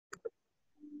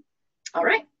All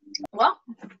right. Well,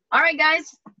 all right,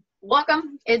 guys.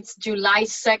 Welcome. It's July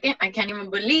 2nd. I can't even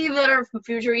believe that our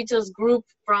Futuristas group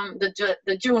from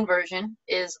the June version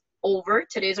is over.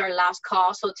 Today's our last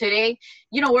call. So today,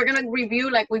 we're going to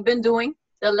review like we've been doing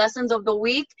the lessons of the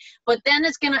week, but then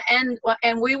it's going to end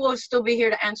and we will still be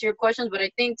here to answer your questions. But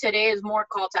I think today is more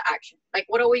call to action. Like,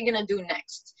 what are we going to do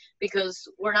next? Because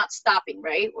we're not stopping,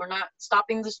 right? We're not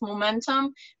stopping this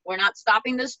momentum. We're not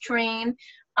stopping this train.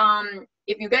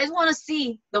 If you guys want to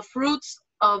see the fruits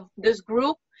of this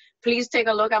group, please take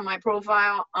a look at my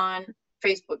profile on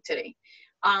Facebook today.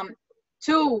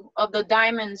 Two of the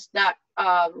diamonds that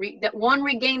one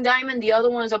regained diamond, the other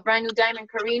one is a brand new diamond.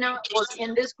 Karina was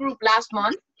in this group last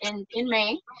month in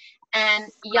May, and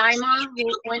Yaima,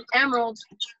 who went emerald.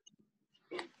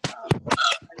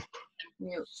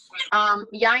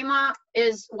 Yaima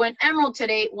went emerald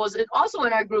today, was also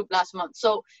in our group last month.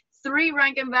 So 3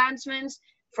 rank advancements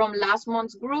from last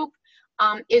month's group.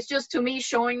 It's just, to me,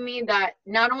 showing me that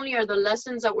not only are the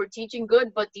lessons that we're teaching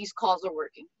good, but these calls are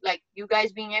working. Like, you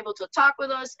guys being able to talk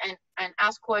with us and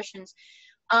ask questions.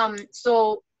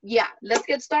 So yeah, let's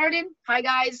get started. Hi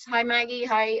guys. Hi Maggie.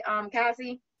 Hi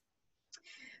Kathy.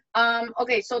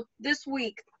 Okay, so this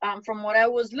week, from what I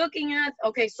was looking at,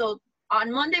 okay, so on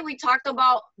Monday we talked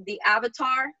about the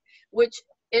avatar, which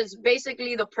is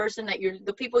basically the person that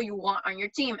the people you want on your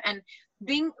team, and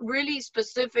being really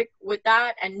specific with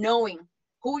that and knowing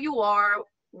who you are,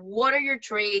 what are your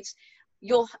traits,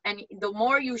 and the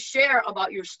more you share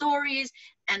about your stories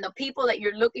and the people that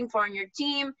you're looking for on your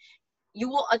team, you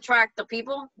will attract the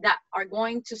people that are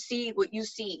going to see what you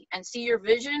see and see your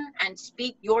vision and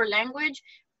speak your language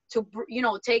to,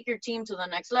 take your team to the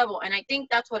next level. And I think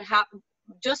that's what happened.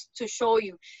 Just to show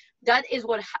you, that is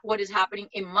what is happening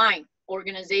in my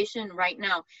organization right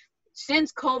now.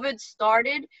 Since COVID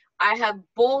started, I have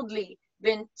boldly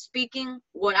been speaking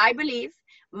what I believe,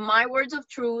 my words of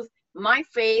truth, my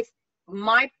faith,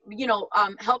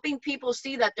 helping people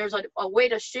see that there's a way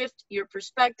to shift your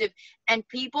perspective, and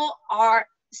people are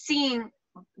seeing,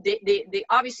 they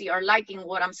obviously are liking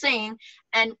what I'm saying.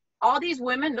 And all these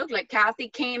women, look, like Kathy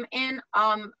came in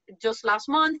just last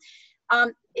month.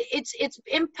 It's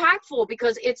impactful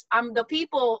because the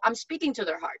people, I'm speaking to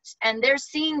their hearts, and they're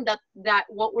seeing that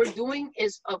what we're doing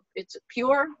it's a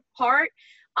pure heart,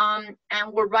 and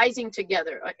we're rising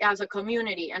together as a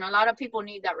community, and a lot of people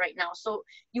need that right now. So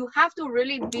you have to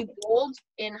really be bold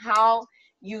in how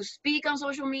you speak on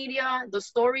social media, the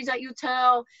stories that you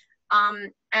tell,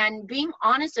 and being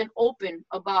honest and open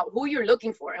about who you're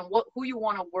looking for and who you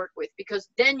want to work with, because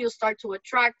then you'll start to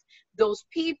attract those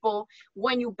people.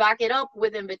 When you back it up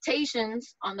with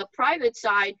invitations on the private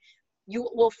side, you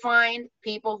will find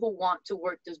people who want to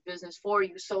work this business for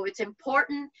you. So it's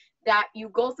important that you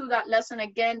go through that lesson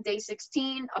again, day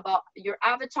 16, about your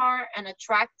avatar and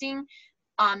attracting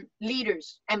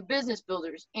leaders and business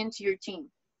builders into your team.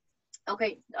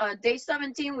 Okay, day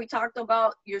 17, we talked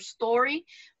about your story.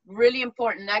 Really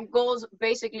important. That goes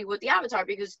basically with the avatar,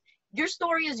 because your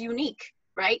story is unique,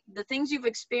 right? The things you've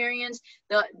experienced,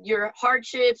 your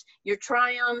hardships, your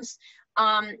triumphs,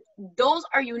 those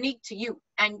are unique to you.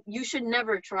 And you should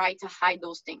never try to hide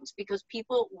those things, because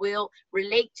people will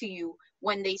relate to you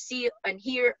when they see and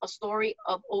hear a story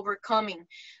of overcoming.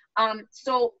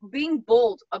 So being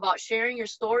bold about sharing your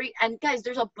story, and guys,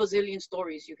 there's a bazillion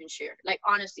stories you can share. Like,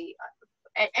 honestly,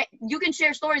 you can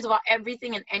share stories about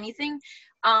everything and anything,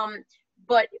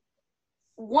 but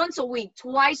once a week,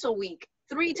 twice a week,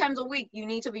 3 times a week, you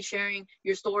need to be sharing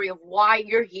your story of why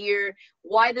you're here,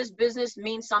 why this business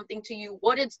means something to you,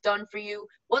 what it's done for you,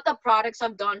 what the products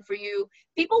have done for you.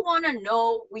 People want to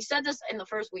know. We said this in the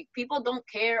first week. People don't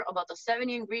care about the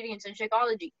 70 ingredients in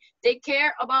Shakeology. They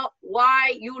care about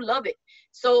why you love it.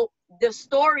 So the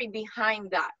story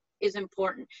behind that is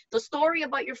important. The story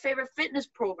about your favorite fitness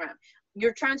program,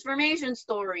 your transformation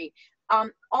story,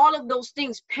 all of those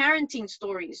things, parenting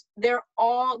stories, they're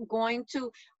all going to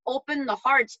open the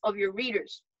hearts of your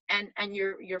readers and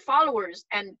your followers,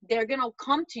 and they're going to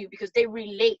come to you because they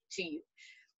relate to you.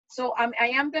 So I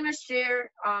am going to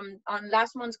share, on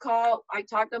last month's call,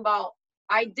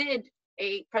 I did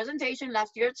a presentation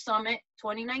last year at Summit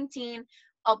 2019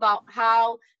 about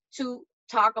how to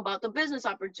talk about the business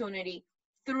opportunity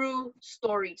through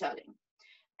storytelling.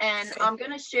 And I'm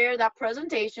going to share that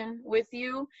presentation with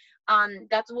you.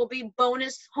 That will be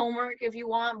bonus homework if you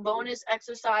want, bonus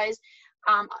exercise.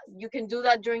 You can do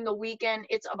that during the weekend.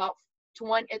 It's about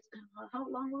how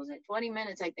long was it? 20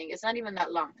 minutes, I think. It's not even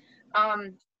that long.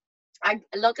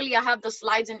 Luckily I have the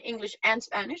slides in English and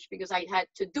Spanish because I had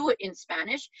to do it in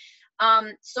Spanish.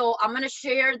 So I'm going to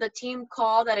share the team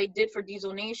call that I did for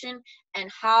Diesel Nation and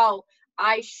how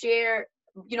I share,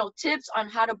 tips on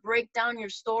how to break down your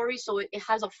story so it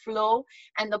has a flow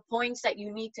and the points that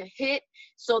you need to hit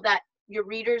so that your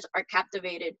readers are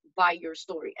captivated by your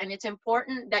story. And it's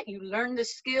important that you learn the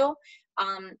skill.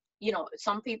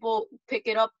 Some people pick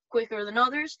it up quicker than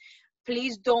others.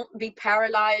 Please don't be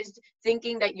paralyzed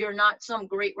thinking that you're not some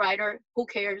great writer. Who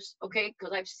cares? Okay,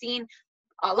 because I've seen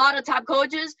a lot of top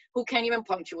coaches who can't even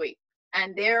punctuate,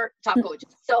 and they're top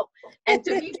coaches. So, and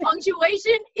to me,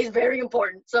 punctuation is very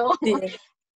important. So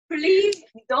please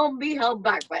don't be held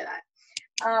back by that.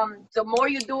 The more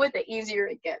you do it, the easier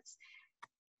it gets.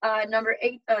 Number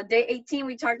 8, day 18,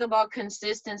 we talked about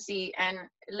consistency, and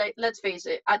let's face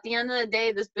it, at the end of the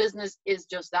day, this business is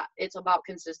just that. It's about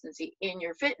consistency in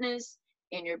your fitness,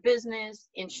 in your business,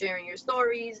 in sharing your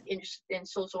stories, in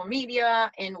social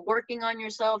media, in working on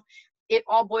yourself. It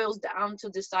all boils down to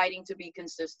deciding to be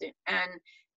consistent. And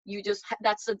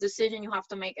that's a decision you have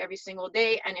to make every single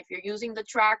day. And if you're using the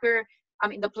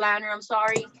planner,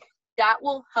 that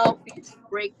will help you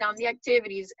break down the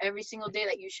activities every single day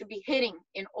that you should be hitting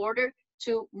in order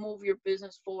to move your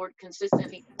business forward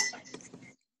consistently.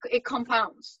 It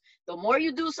compounds. The more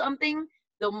you do something,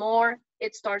 the more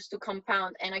it starts to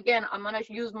compound. And again, I'm going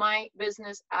to use my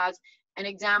business as an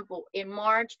example. In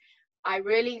March, I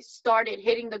really started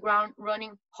hitting the ground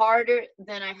running harder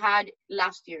than I had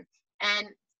last year. And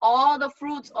all the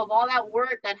fruits of all that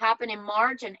work that happened in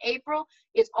March and April,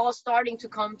 it's all starting to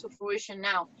come to fruition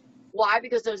now. Why?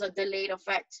 Because there's a delayed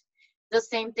effect. The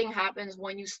same thing happens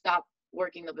when you stop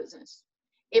working the business.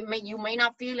 You may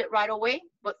not feel it right away,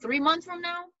 but 3 months from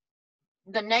now,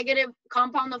 the negative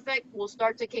compound effect will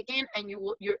start to kick in, and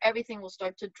your everything will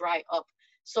start to dry up.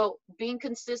 So being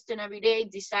consistent every day,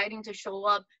 deciding to show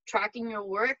up, tracking your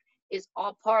work is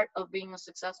all part of being a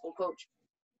successful coach.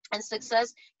 And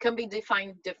success can be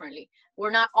defined differently.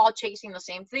 We're not all chasing the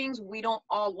same things. We don't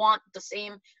all want the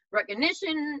same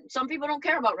recognition. Some people don't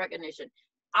care about recognition.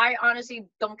 I honestly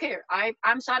don't care.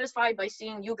 I'm satisfied by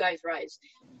seeing you guys rise.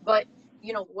 But,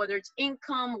 whether it's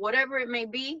income, whatever it may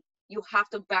be, you have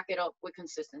to back it up with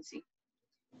consistency.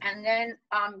 And then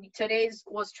today's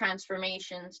was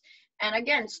transformations. And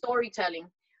again, storytelling.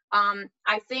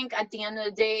 I think at the end of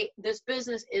the day, this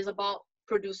business is about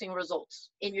producing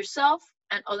results in yourself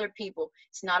and other people.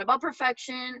 It's not about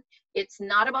perfection. It's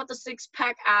not about the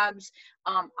 6-pack abs.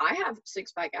 I have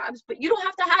 6-pack abs, but you don't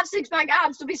have to have 6-pack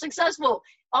abs to be successful.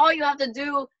 All you have to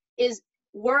do is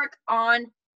work on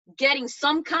getting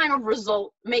some kind of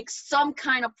result, make some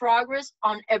kind of progress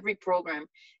on every program.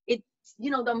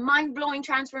 The mind-blowing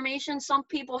transformation, some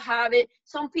people have it,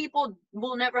 some people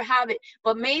will never have it,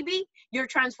 but maybe you're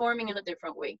transforming in a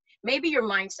different way. Maybe your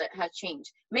mindset has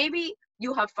changed. Maybe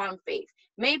you have found faith.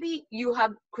 Maybe you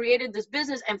have created this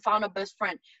business and found a best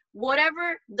friend.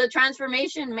 Whatever the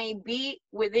transformation may be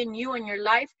within you and your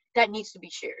life, that needs to be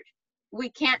shared. We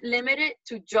can't limit it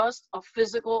to just a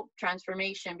physical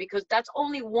transformation, because that's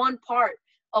only one part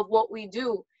of what we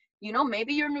do.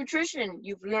 Maybe your nutrition,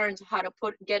 you've learned how to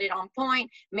get it on point.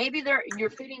 Maybe you're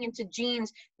fitting into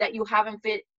jeans that you haven't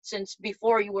fit since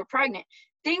before you were pregnant.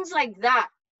 Things like that,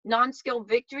 non-scale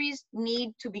victories,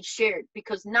 need to be shared,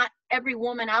 because not every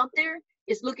woman out there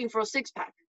is looking for a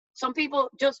 6-pack. Some people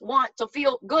just want to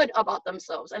feel good about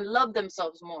themselves and love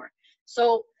themselves more.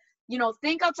 So,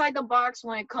 think outside the box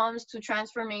when it comes to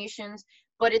transformations,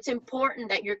 but it's important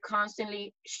that you're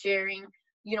constantly sharing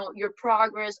your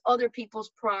progress, other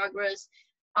people's progress,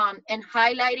 and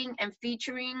highlighting and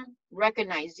featuring,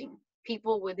 recognizing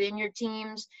people within your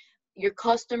teams, your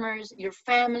customers, your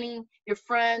family, your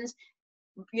friends.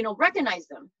 Recognize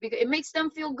them, because it makes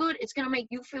them feel good. It's going to make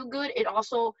you feel good.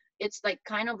 It's like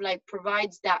kind of like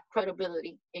provides that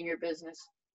credibility in your business.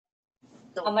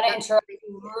 So I'm going to interrupt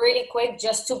you really quick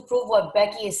just to prove what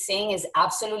Becky is saying is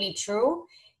absolutely true.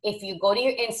 If you go to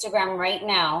your Instagram right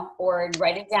now, or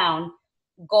write it down,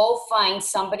 go find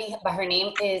somebody, but her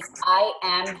name is I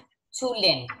Am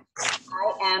Tulin.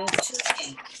 I Am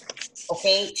Tulin.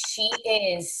 Okay, she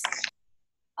is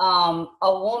a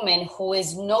woman who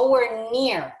is nowhere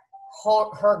near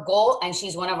her goal, and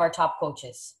she's one of our top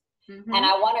coaches. Mm-hmm. And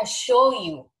I want to show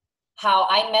you how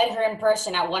I met her in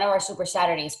person at one of our Super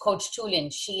Saturdays. Coach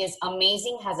Tulin, she is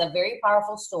amazing, has a very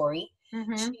powerful story.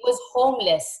 Mm-hmm. She was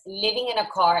homeless, living in a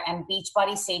car, and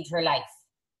Beachbody saved her life.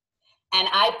 And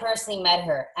I personally met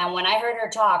her. And when I heard her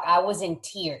talk, I was in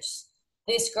tears.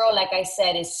 This girl, like I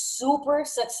said, is super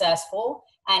successful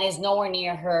and is nowhere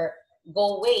near her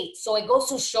goal weight. So it goes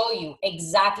to show you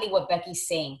exactly what Becky's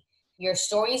saying. Your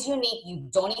story is unique. You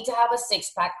don't need to have a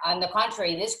 6-pack. On the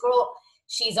contrary, this girl,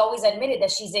 she's always admitted that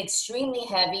she's extremely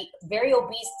heavy, very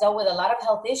obese, dealt with a lot of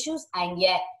health issues, and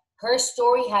yet her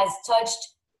story has touched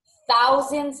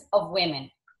thousands of women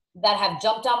that have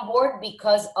jumped on board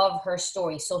because of her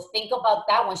story. So think about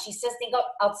that. When she says think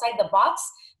outside the box,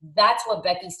 that's what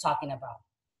Becky's talking about.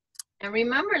 And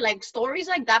remember, like, stories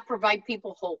like that provide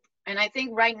people hope. And I think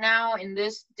right now in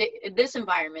this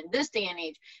environment, this day and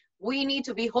age, we need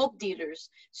to be hope dealers.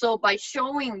 So by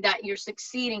showing that you're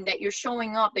succeeding, that you're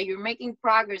showing up, that you're making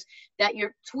progress, that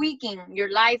you're tweaking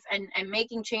your life and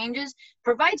making changes,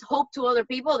 provides hope to other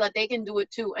people that they can do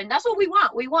it too. And that's what we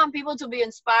want. We want people to be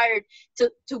inspired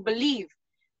to believe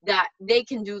that they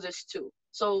can do this too.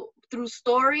 So through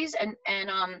stories and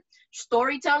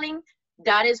storytelling,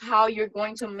 that is how you're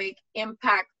going to make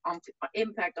impact on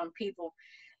people.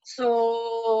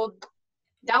 So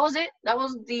that was it. That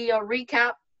was the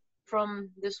recap from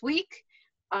this week.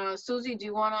 Susie, do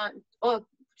you want to,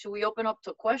 should we open up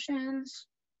to questions?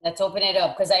 Let's open it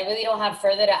up, because I really don't have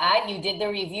further to add. You did the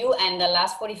review, and the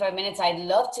last 45 minutes, I'd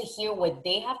love to hear what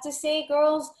they have to say,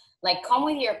 girls. Like, come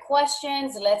with your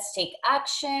questions. Let's take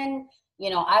action. You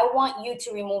know, I want you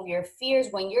to remove your fears.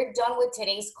 When you're done with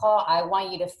today's call, I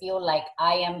want you to feel like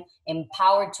I am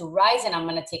empowered to rise and I'm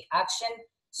going to take action.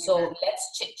 So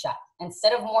let's chit chat.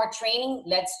 Instead of more training,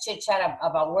 let's chit chat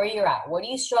about where you're at. What are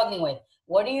you struggling with?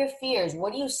 What are your fears?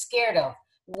 What are you scared of?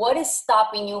 What is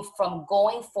stopping you from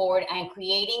going forward and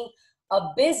creating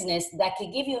a business that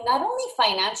could give you not only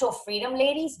financial freedom,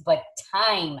 ladies, but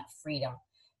time freedom,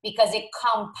 because it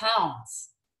compounds.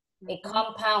 It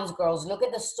compounds, girls. Look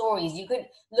at the stories. You could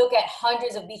look at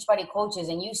hundreds of Beachbody coaches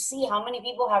and you see how many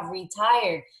people have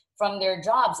retired from their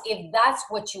jobs, if that's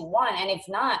what you want. And if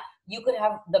not, you could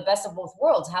have the best of both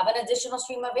worlds. Have an additional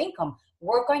stream of income.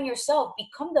 Work on yourself.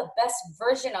 Become the best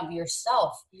version of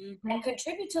yourself and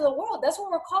contribute to the world. That's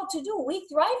what we're called to do. We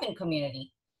thrive in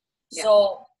community. Yeah.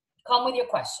 So come with your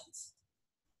questions.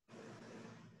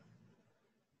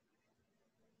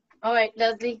 All right,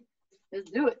 Leslie, let's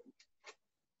do it.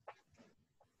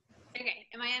 Okay,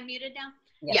 am I unmuted now?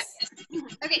 Yes.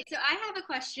 Okay, so I have a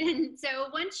question. So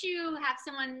once you have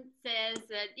someone says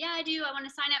that, yeah, I do, I want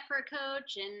to sign up for a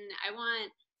coach and I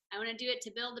want to do it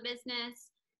to build a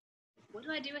business, what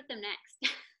do I do with them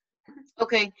next?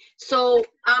 Okay, so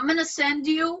I'm going to send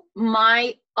you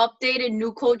my updated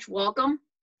new coach welcome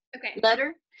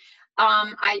letter.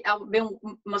 I've been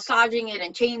massaging it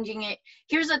and changing it.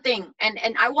 Here's the thing, and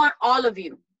I want all of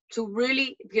you to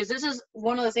really, because this is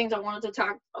one of the things I wanted to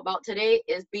talk about today,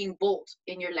 is being bold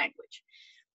in your language,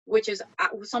 which is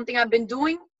something I've been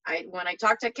doing. When I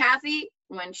talked to Kathy,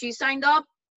 when she signed up,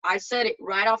 I said it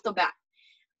right off the bat.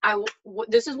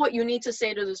 This is what you need to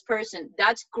say to this person.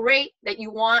 That's great that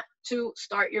you want to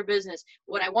start your business.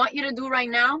 What I want you to do right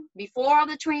now, before all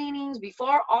the trainings,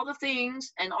 before all the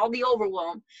things and all the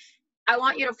overwhelm, I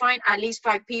want you to find at least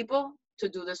 5 people to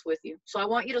do this with you. So I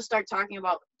want you to start talking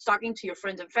to your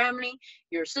friends and family,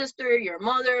 your sister, your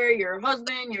mother, your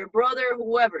husband, your brother,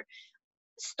 whoever.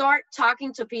 Start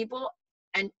talking to people,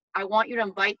 and I want you to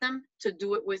invite them to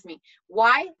do it with me.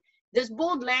 Why? This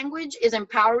bold language is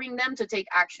empowering them to take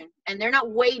action, and they're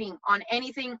not waiting on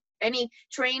anything, any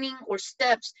training or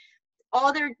steps.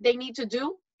 All they need to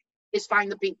do is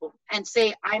find the people and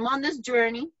say, I'm on this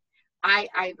journey.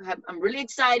 I'm really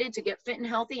excited to get fit and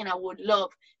healthy, and I would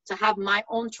love to have my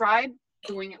own tribe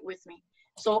doing it with me.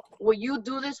 So when you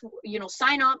do this,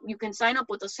 sign up. You can sign up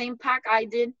with the same pack I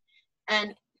did,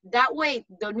 and that way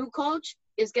the new coach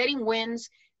is getting wins.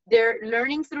 They're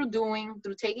learning through doing,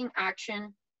 through taking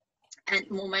action and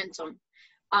momentum.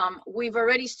 We've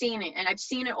already seen it, and I've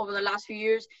seen it over the last few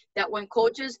years, that when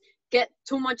coaches get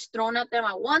too much thrown at them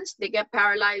at once, they get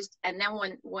paralyzed, and then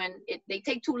when they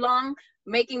take too long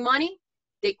making money,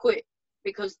 they quit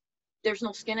because there's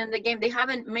no skin in the game. They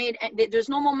haven't made, there's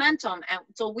no momentum, and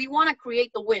so we want to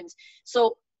create the wins.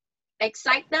 So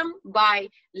excite them by,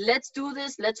 let's do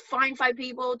this, let's find 5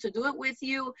 people to do it with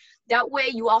you. That way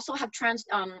you also have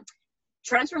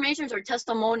transformations or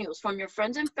testimonials from your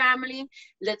friends and family.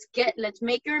 Let's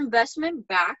make your investment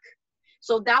back.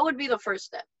 So that would be the first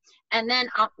step. And then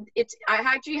I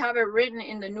actually have it written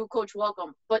in the new coach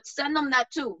welcome, but send them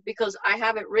that too, because I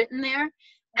have it written there.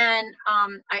 And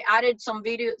I added some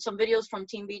videos from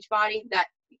Team Beachbody that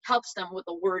helps them with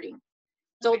the wording.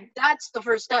 So that's the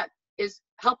first step, is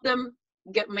help them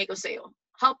make a sale,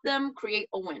 help them create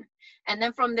a win. And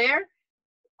then from there,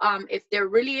 if they're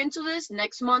really into this,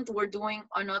 next month we're doing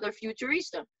another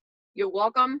Futurista. You're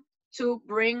welcome to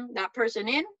bring that person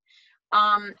in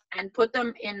and put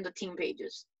them in the team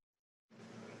pages.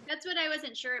 That's what I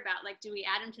wasn't sure about. Like, do we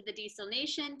add them to the Diesel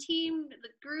Nation team, the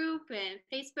group and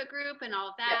Facebook group and all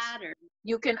of that? Yes. Or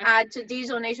you can add to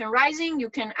Diesel Nation Rising. You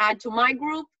can add to my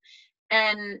group,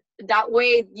 and that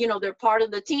way, they're part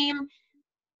of the team.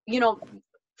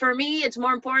 for me, it's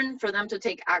more important for them to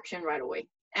take action right away.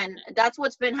 And that's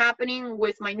what's been happening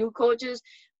with my new coaches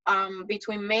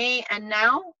between May and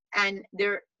now. And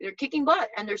they're kicking butt,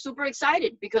 and they're super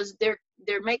excited because they're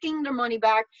making their money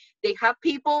back. They have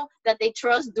people that they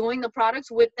trust doing the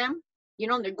products with them. You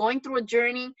know, they're going through a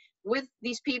journey with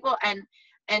these people, and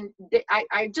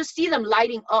I just see them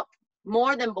lighting up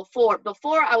more than before.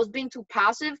 Before, I was being too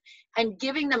passive and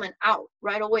giving them an out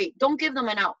right away. Don't give them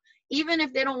an out. Even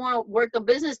if they don't want to work the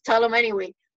business, tell them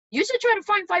anyway. You should try to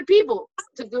find 5 people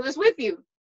to do this with you.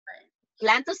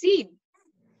 Plant a seed.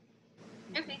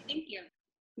 Okay, thank you.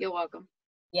 You're welcome.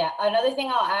 Yeah, another thing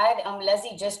I'll add,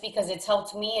 Leslie, just because it's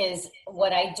helped me, is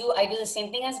what I do the same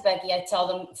thing as Becky. I tell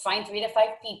them, find 3 to 5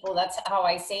 people. That's how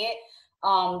I say it.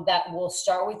 That will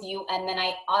start with you. And then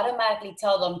I automatically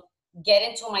tell them, get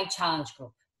into my challenge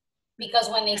group. Because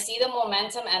when they see the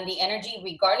momentum and the energy,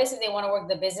 regardless if they want to work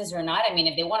the business or not, I mean,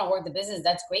 if they want to work the business,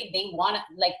 that's great. They want to,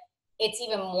 like, it's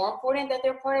even more important that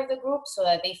they're part of the group so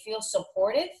that they feel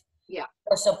supportive. Yeah.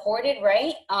 Or supported,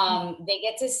 right? They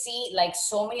get to see like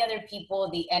so many other people,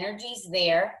 the energy's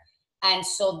there. And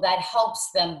so that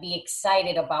helps them be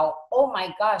excited about, oh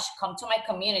my gosh, come to my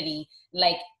community.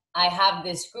 Like, I have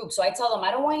this group. So I tell them,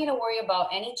 I don't want you to worry about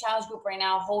any challenge group right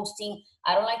now, hosting.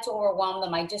 I don't like to overwhelm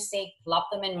them. I just say, plop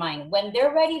them in mind. When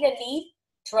they're ready to lead,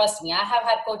 trust me, I have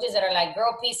had coaches that are like,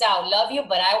 girl, peace out, love you,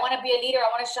 but I want to be a leader.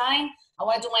 I want to shine. I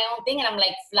want to do my own thing. And I'm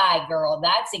like, fly, girl.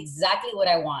 That's exactly what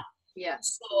I want. Yeah.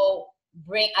 So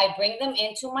I bring them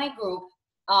into my group.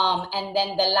 And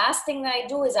then the last thing that I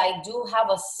do is I do have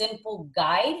a simple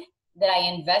guide that I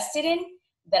invested in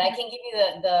that I can give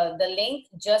you the link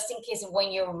just in case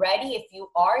when you're ready, if you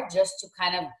are, just to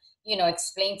kind of, you know,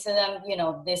 explain to them, you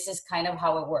know, this is kind of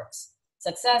how it works.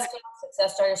 Success Club,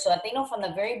 Success Starter, so that they know from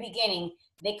the very beginning,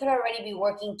 they could already be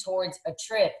working towards a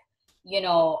trip, you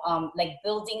know, like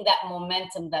building that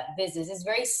momentum, that business. It's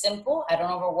very simple. I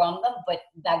don't overwhelm them, but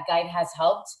that guide has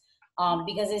helped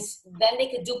because then they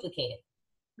could duplicate it.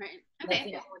 Right. Like, Okay.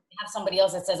 you know, have somebody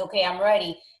else that says, okay, I'm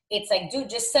ready. It's like, dude,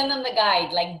 just send them the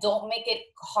guide. Like, don't make it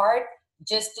hard,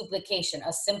 just duplication,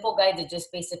 a simple guide that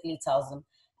just basically tells them.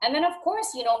 And then of course,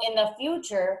 you know, in the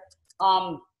future,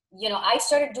 you know, I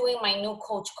started doing my new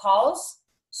coach calls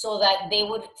so that they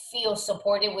would feel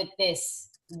supported with this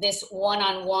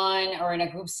one-on-one or in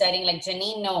a group setting. Like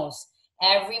Janine knows,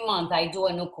 every month I do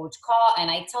a new coach call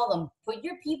and I tell them, put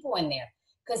your people in there.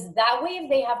 Because that way, if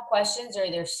they have questions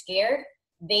or they're scared,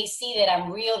 they see that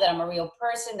I'm real, that I'm a real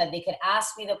person, that they could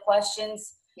ask me the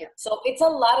questions. Yeah. So it's a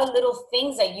lot of little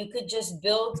things that you could just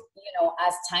build, you know,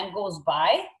 as time goes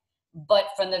by. But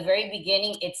from the very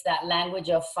beginning, it's that language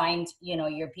of find, you know,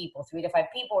 your people, 3 to 5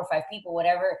 people or 5 people,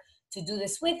 whatever, to do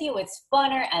this with you. It's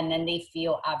funner. And then they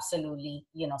feel absolutely,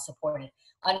 you know, supported.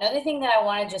 Another thing that I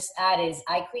want to just add is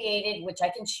I created, which I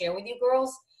can share with you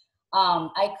girls.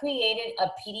 I created a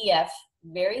PDF,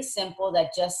 very simple,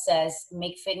 that just says,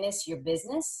 make fitness your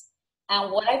business.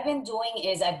 And what I've been doing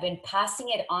is I've been passing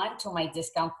it on to my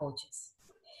discount coaches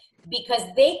because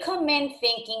they come in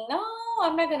thinking, no,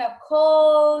 I'm not going to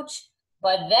coach.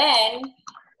 But then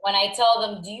when I tell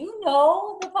them, do you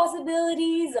know the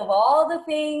possibilities of all the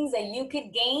things that you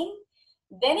could gain?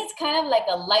 Then it's kind of like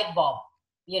a light bulb,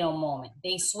 you know, moment.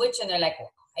 They switch and they're like,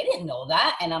 well, I didn't know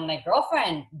that. And I'm like,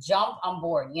 girlfriend, jump on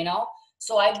board, you know?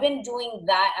 So I've been doing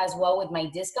that as well with my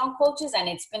discount coaches, and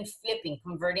it's been flipping,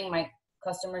 converting my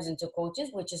customers into coaches,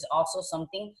 which is also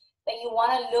something that you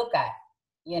want to look at,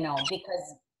 you know,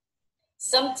 because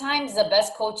sometimes the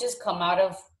best coaches come out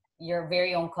of your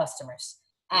very own customers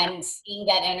and seeing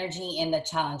that energy in the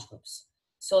challenge groups.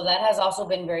 So that has also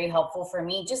been very helpful for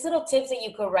me. Just little tips that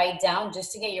you could write down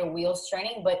just to get your wheels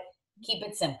turning, but keep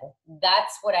it simple.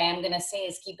 That's what I am going to say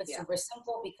is keep it super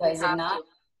simple, because if not,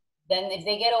 then if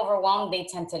they get overwhelmed, they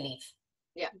tend to leave.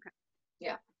 Yeah.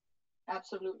 Yeah,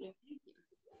 absolutely.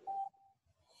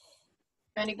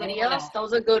 Anybody else? That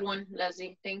was a good one,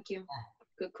 Leslie. Thank you.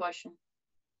 Good question.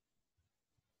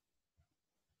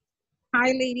 Hi,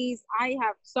 ladies.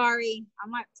 Sorry,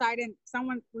 I'm outside and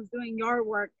someone was doing your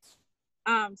work.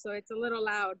 So it's a little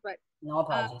loud, but no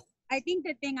apologies. I think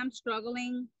the thing I'm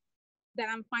struggling that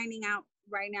I'm finding out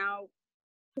right now,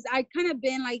 because I kind of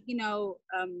been like, you know,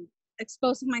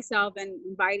 exposing myself and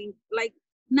inviting, like,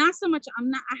 not so much,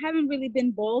 I haven't really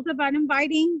been bold about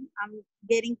inviting. I'm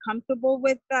getting comfortable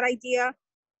with that idea.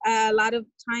 A lot of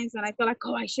times when I feel like,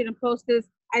 oh, I shouldn't post this,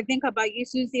 I think about you,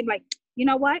 Susie, like, you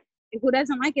know what? Who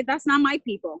doesn't like it, that's not my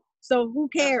people. So who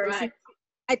cares? Right.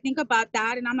 I think about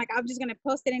that and I'm like, I'm just going to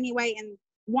post it anyway. And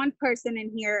one person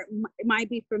in here might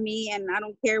be for me, and I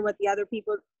don't care what the other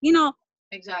people, you know.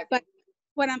 Exactly. But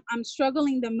what I'm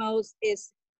struggling the most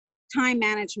is time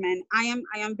management. I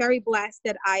am very blessed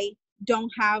that I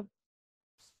don't have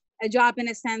a job in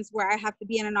a sense where I have to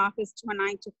be in an office to a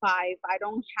 9 to 5. I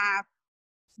don't have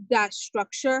that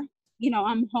structure.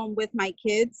 I'm home with my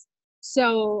kids.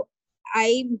 So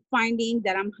I'm finding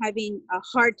that I'm having a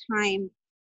hard time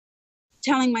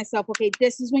telling myself, okay,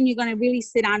 this is when you're going to really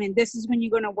sit down, and this is when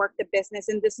you're going to work the business,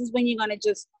 and this is when you're going to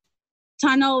just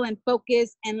tunnel and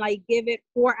focus and like give it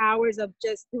 4 hours of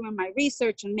just doing my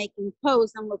research and making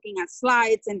posts and looking at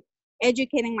slides and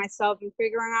educating myself and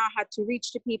figuring out how to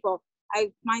reach to people.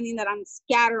 I'm finding that I'm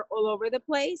scattered all over the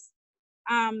place.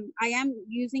 I am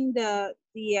using the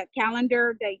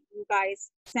calendar that you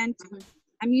guys sent.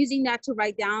 I'm using that to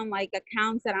write down like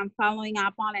accounts that I'm following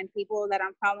up on and people that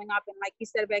I'm following up. And like you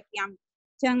said, Becky, I'm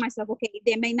telling myself, okay,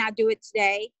 they may not do it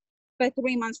today, but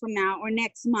 3 months from now or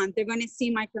next month, they're going to see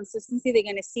my consistency. They're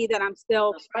going to see that I'm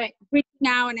still reaching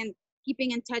out and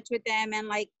keeping in touch with them. And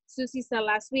like Susie said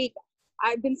last week,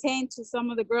 I've been saying to some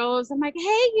of the girls, I'm like, hey,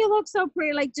 you look so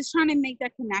pretty. Like just trying to make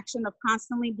that connection of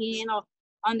constantly being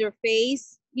on their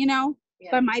face, Yeah.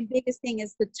 But my biggest thing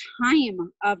is the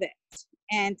time of it.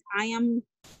 And I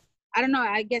don't know,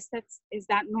 I guess is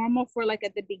that normal for like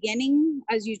at the beginning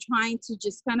as you're trying to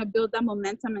just kind of build that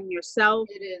momentum in yourself?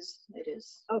 It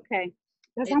is. Okay.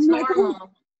 It's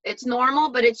normal. It's normal,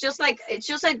 but it's just like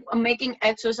making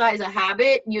exercise a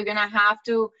habit. You're going to have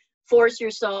to force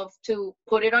yourself to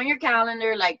put it on your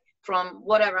calendar, like from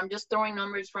whatever, I'm just throwing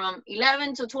numbers, from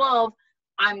 11 to 12,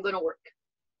 I'm going to work.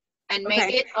 And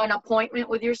make it an appointment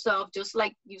with yourself, just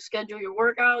like you schedule your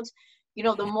workouts.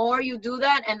 The more you do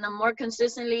that and the more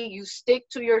consistently you stick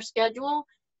to your schedule,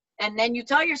 and then you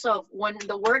tell yourself, when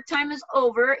the work time is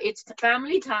over, it's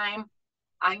family time,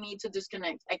 I need to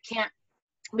disconnect. I can't,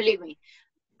 believe me,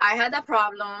 I had that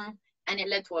problem, and it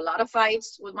led to a lot of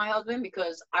fights with my husband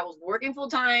because I was working full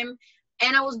time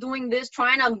and I was doing this,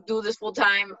 trying to do this full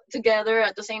time together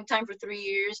at the same time for 3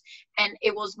 years. And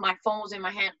my phone was in my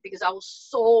hand because I was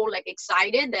so like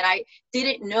excited that I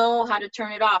didn't know how to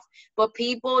turn it off. But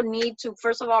people need to,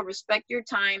 first of all, respect your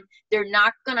time. They're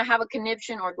not going to have a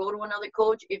conniption or go to another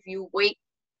coach if you wait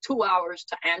 2 hours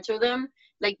to answer them.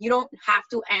 Like, you don't have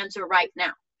to answer right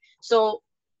now. So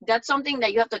that's something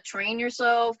that you have to train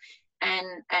yourself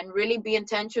and really be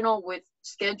intentional with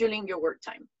scheduling your work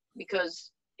time,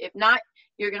 because if not,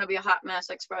 you're going to be a hot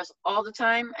mess express all the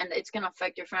time, and it's going to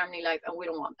affect your family life, and we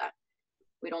don't want that.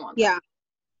 Yeah.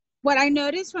 What I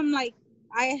noticed from like,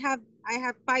 I have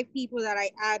 5 people that I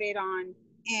added on,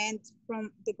 and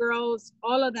from the girls,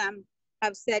 all of them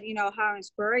have said, how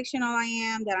inspirational I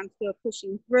am, that I'm still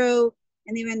pushing through.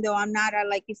 And even though I'm not,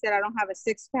 like you said, I don't have a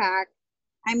 6-pack.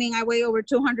 I mean, I weigh over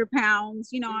 200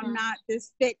 pounds. I'm not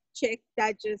this fit chick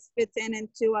that just fits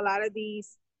into a lot of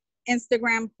these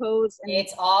Instagram posts. And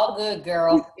it's all good,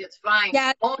 girl. It's fine.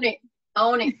 Yeah. Own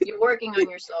it. You're working on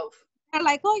yourself. They're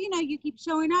like, oh, you keep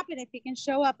showing up, and if you can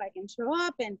show up, I can show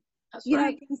up. And that's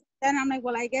right. Then I'm like,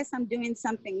 well, I guess I'm doing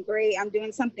something great. I'm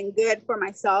doing something good for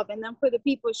myself. And then for the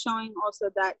people, showing also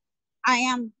that I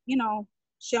am,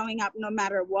 showing up no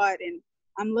matter what. And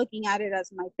I'm looking at it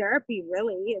as my therapy,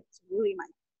 really. It's really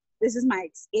this is my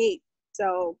escape.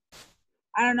 So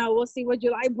I don't know. We'll see what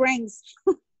July brings.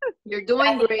 You're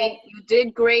doing great. You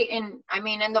did great. And I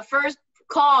mean, in the first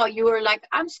call, you were like,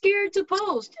 I'm scared to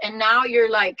post. And now you're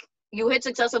like, you hit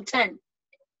success of 10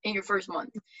 in your first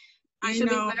month. You should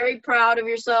be very proud of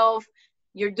yourself.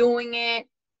 You're doing it.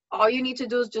 All you need to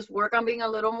do is just work on being a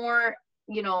little more,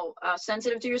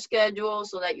 sensitive to your schedule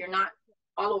so that you're not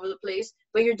all over the place.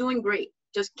 But you're doing great.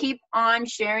 Just keep on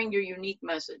sharing your unique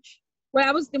message.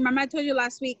 Remember I told you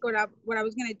last week what I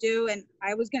was going to do, and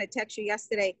I was going to text you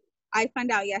yesterday. I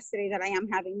found out yesterday that I am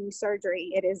having knee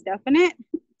surgery. It is definite.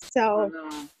 So,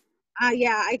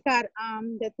 I got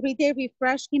the 3-day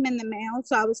refresh came in the mail.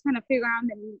 So I was kind of figuring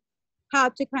out how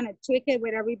to kind of tweak it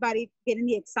with everybody getting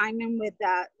the excitement with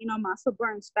that, muscle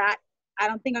burns fat. I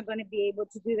don't think I'm going to be able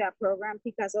to do that program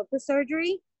because of the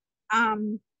surgery.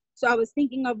 So I was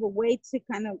thinking of a way to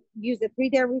kind of use the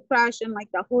 3-day refresh and like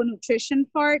the whole nutrition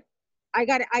part. I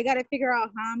got to figure out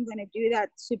how I'm going to do that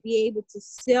to be able to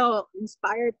still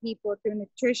inspire people through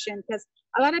nutrition, because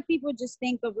a lot of people just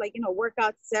think of like,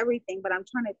 workouts is everything, but I'm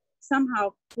trying to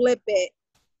somehow flip it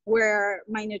where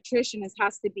my nutrition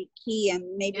has to be key,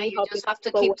 and maybe you just have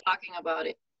to keep talking about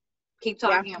it. Keep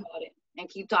talking about it and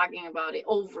keep talking about it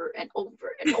over and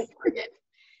over and over again.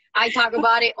 I talk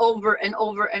about it over and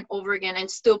over and over again, and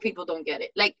still people don't get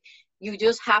it. Like, you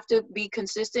just have to be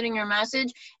consistent in your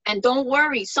message, and don't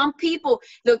worry. Some people,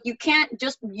 look, you can't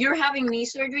just, you're having knee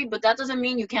surgery, but that doesn't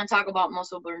mean you can't talk about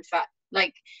muscle burn fat.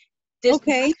 Like, this,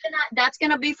 that's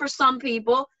gonna be for some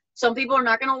people. Some people are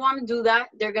not going to want to do that.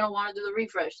 They're going to want to do the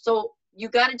refresh. So you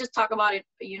got to just talk about it,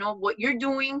 you know, what you're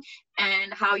doing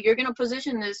and how you're going to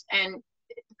position this, and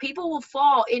people will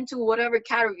fall into whatever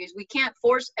categories. We can't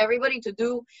force everybody to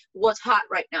do what's hot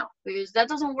right now, because that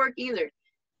doesn't work either.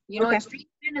 You know, extreme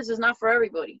fitness is not for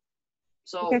everybody.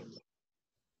 So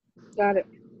got it.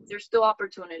 There's still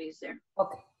opportunities there.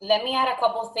 Okay, let me add a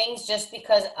couple things just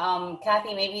because,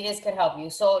 Kathy, maybe this could help you.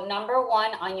 So number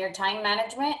one, on your time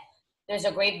management, there's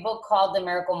a great book called The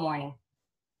Miracle Morning.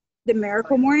 The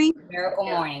Miracle Morning? Miracle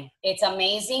Morning. It's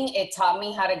amazing. It taught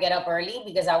me how to get up early,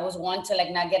 because I was one to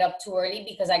like not get up too early,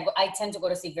 because I tend to go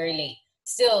to sleep very late.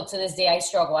 Still to this day, I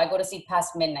struggle. I go to sleep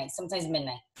past midnight, sometimes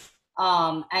midnight.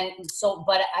 And so,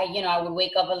 but I would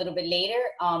wake up a little bit later,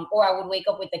 or I would wake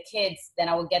up with the kids, then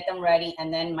I would get them ready,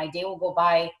 and then my day will go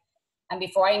by. And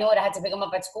before I know it, I had to pick them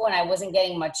up at school, and I wasn't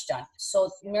getting much done.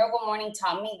 So Miracle Morning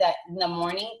taught me that in the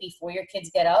morning, before your kids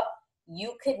get up,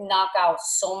 you could knock out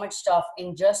so much stuff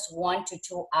in just 1 to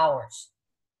 2 hours.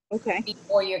 Okay.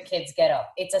 Before your kids get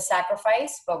up. It's a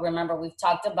sacrifice, but remember, we've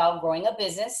talked about growing a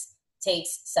business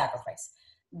takes sacrifice.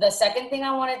 The second thing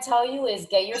I want to tell you is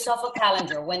get yourself a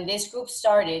calendar. When this group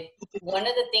started, one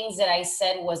of the things that I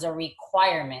said was a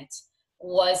requirement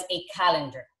was a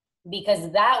calendar,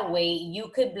 because that way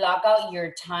you could block out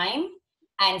your time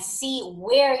and see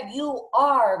where you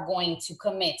are going to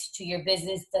commit to your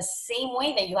business the same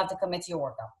way that you have to commit to your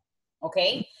workout.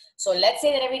 Okay? So let's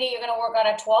say that every day you're going to work out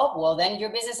at 12. Well, then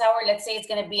your business hour, let's say it's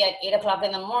going to be at 8 o'clock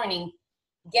in the morning.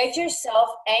 Get yourself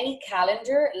any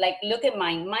calendar. Like, look at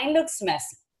mine. Mine looks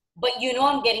messy, but you know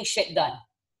I'm getting shit done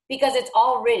because it's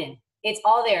all written. It's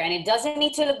all there, and it doesn't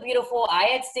need to look beautiful. I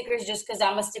add stickers just because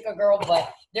I'm a sticker girl,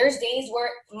 but there's days where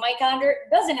my calendar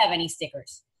doesn't have any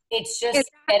stickers. It's just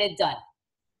get it done.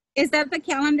 Is that the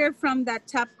calendar from that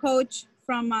top coach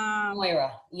from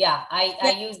Moira? Yeah,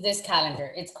 I use this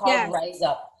calendar. It's called Rise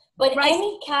Up. But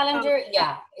any calendar,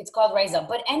 it's called Rise Up.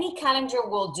 But any calendar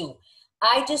will do.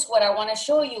 What I want to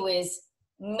show you is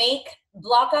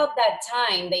block out that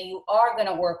time that you are going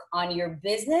to work on your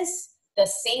business the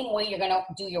same way you're going to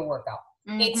do your workout.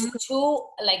 Mm-hmm. It's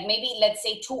maybe let's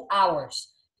say 2 hours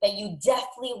that you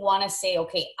definitely want to say,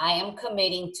 okay, I am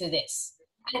committing to this.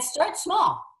 And start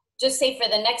small. Just say for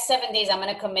the next 7 days, I'm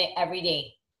going to commit every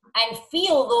day. And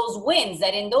feel those wins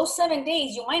that in those 7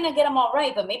 days, you might not get them all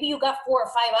right, but maybe you got 4 or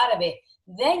 5 out of it.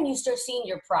 Then you start seeing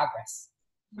your progress.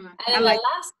 Mm-hmm. And then the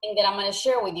last thing that I'm going to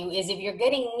share with you is if you're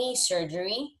getting knee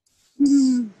surgery,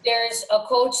 there's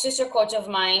a sister coach of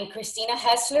mine, Christina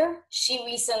Hessler. She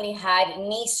recently had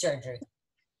knee surgery.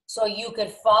 So you could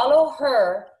follow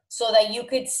her so that you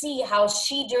could see how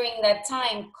she, during that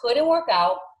time, couldn't work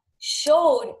out,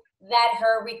 showed that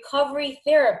her recovery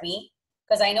therapy,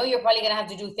 because I know you're probably going to have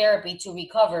to do therapy to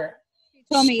recover. She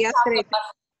told me yesterday.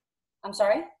 I'm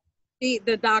sorry?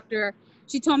 The doctor,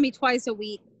 she told me twice a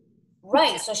week.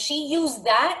 Right. So she used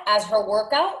that as her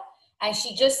workout. And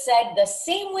she just said, the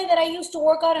same way that I used to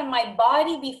work out in my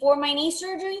body before my knee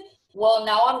surgery, well,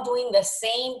 now I'm doing the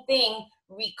same thing,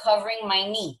 recovering my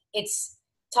knee. It's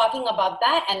talking about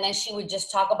that. And then she would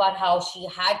just talk about how she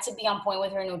had to be on point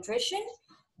with her nutrition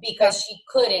because she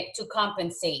couldn't to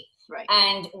compensate. Right.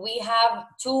 And we have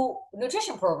 2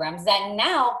 nutrition programs that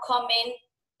now come in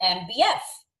MBF.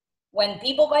 When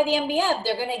people buy the MBF,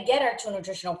 they're going to get our 2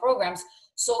 nutritional programs.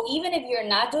 So even if you're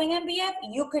not doing MBF,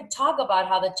 you could talk about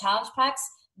how the challenge packs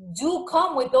do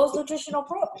come with those nutritional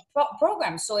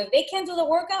programs. So if they can't do the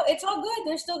workout, it's all good.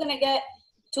 They're still going to get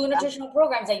 2 nutritional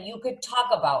programs that you could talk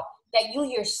about, that you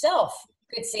yourself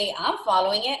could say, I'm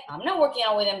following it. I'm not working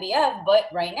out with MBF, but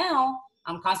right now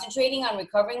I'm concentrating on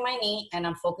recovering my knee and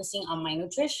I'm focusing on my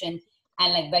nutrition.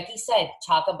 And like Becky said,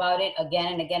 talk about it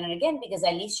again and again and again, because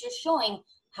at least you're showing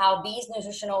how these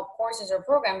nutritional courses or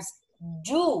programs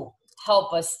do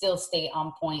help us still stay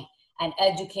on point and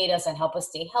educate us and help us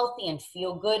stay healthy and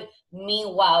feel good.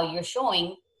 Meanwhile, you're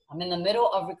showing I'm in the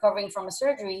middle of recovering from a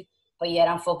surgery, but yet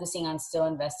I'm focusing on still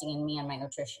investing in me and my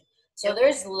nutrition. So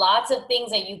there's lots of things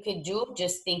that you could do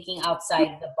just thinking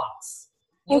outside the box.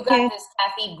 You got this,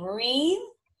 Kathy. Breathe.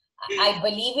 I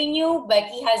believe in you.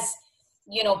 Becky has,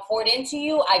 poured into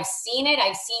you. I've seen it.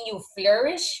 I've seen you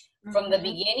flourish from the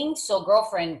beginning. So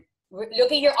girlfriend,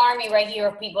 look at your army right here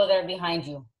of people that are behind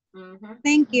you. Mm-hmm.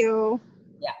 Thank you.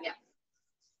 Yeah.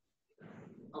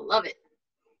 I love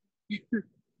it.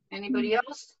 Anybody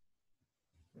else?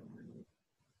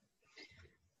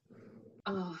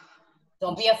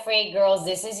 Don't be afraid, girls.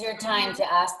 This is your time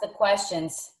to ask the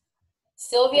questions.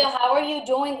 Sylvia, how are you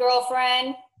doing,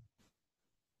 girlfriend?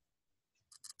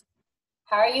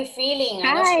 How are you feeling?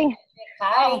 Hi.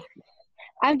 Hi.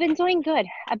 I've been doing good.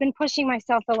 I've been pushing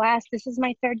myself this is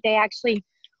my 3rd day actually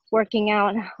working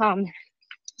out.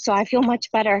 So I feel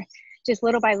much better just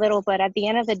little by little. But at the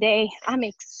end of the day, I'm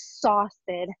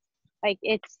exhausted. Like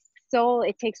it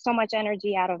takes so much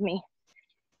energy out of me.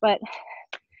 But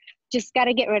just got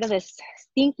to get rid of this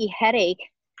stinky headache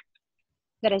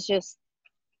that is just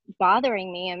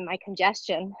bothering me and my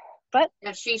congestion. But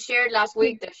yeah, she shared last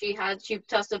week that she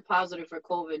tested positive for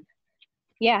COVID.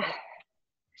 Yeah.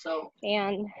 So.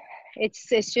 And it's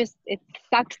just, it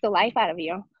sucks the life out of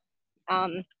you.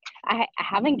 I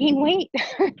haven't gained weight,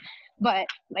 but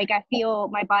like I feel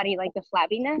my body like the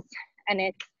flabbiness, and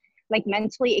it's like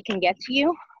mentally it can get to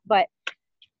you. But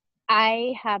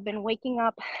I have been waking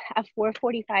up at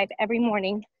 4:45 every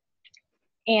morning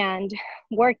and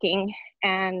working,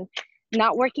 and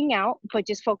not working out, but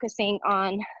just focusing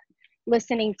on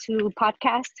listening to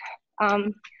podcasts,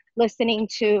 listening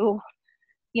to,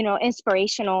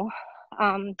 inspirational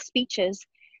speeches,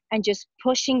 and just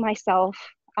pushing myself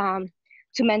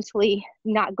to mentally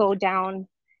not go down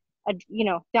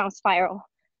down spiral.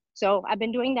 So I've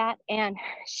been doing that and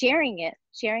sharing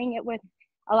it with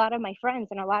a lot of my friends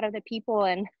and a lot of the people.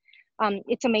 And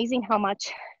it's amazing how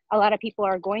much a lot of people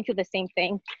are going through the same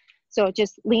thing. So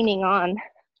just leaning on.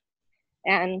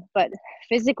 But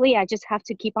physically, I just have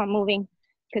to keep on moving,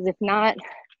 because if not,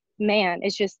 man,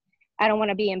 it's just, I don't want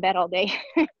to be in bed all day.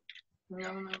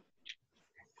 No.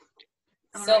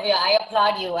 Sylvia, I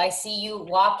applaud you. I see you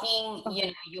walking,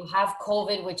 you have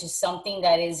COVID, which is something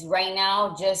that is right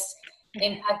now just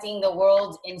impacting the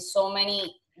world in so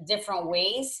many different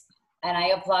ways. And I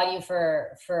applaud you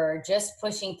for just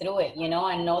pushing through it,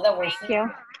 and know that we're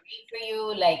here for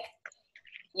you. Like,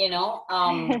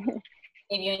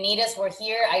 if you need us, we're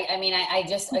here. I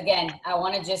just, again, I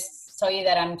want to just tell you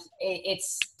that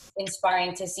it's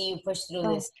inspiring to see you push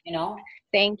through this,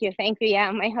 Thank you. Yeah,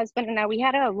 my husband and I, we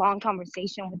had a long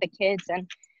conversation with the kids, and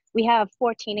we have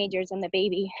 4 teenagers and the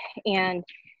baby. And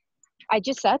I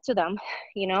just said to them,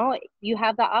 you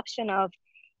have the option of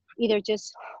either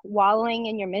just wallowing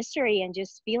in your misery and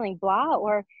just feeling blah,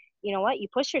 or you know what, you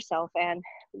push yourself, and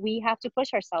we have to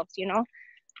push ourselves.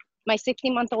 My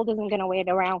 60-month-old isn't going to wait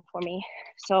around for me.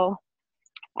 So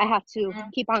I have to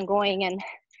keep on going. And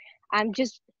I'm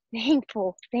just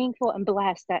thankful and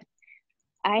blessed that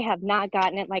I have not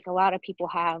gotten it like a lot of people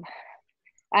have.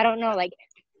 I don't know, like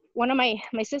one of my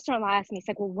sister-in-law asked me, it's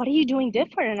like, well, what are you doing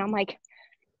different? And I'm like,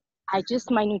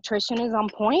 my nutrition is on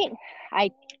point. I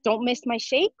don't miss my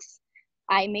shakes.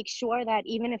 I make sure that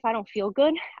even if I don't feel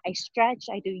good, I stretch,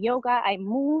 I do yoga, I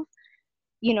move.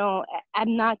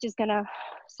 I'm not just gonna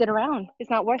sit around. It's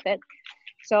not worth it.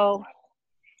 So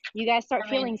you guys start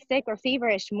feeling sick or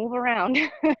feverish, move around.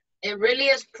 It really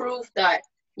is proof that,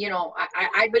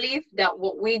 I believe that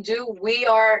what we do, we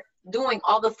are doing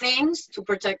all the things to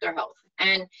protect our health.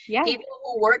 And people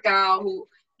who work out, who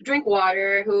drink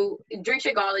water, who drink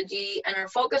Shakeology, and are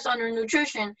focused on their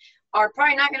nutrition are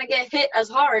probably not going to get hit as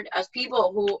hard as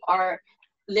people who are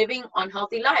living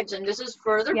unhealthy lives. And this is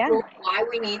further proof why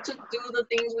we need to do the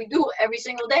things we do every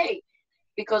single day,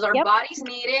 because our bodies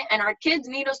need it, and our kids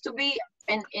need us to be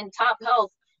in top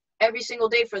health every single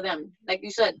day for them. Like you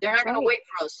said, they're not going to wait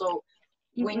for us. So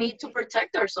we need to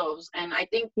protect ourselves. And I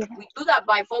think we do that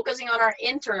by focusing on our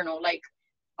internal, like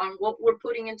on what we're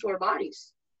putting into our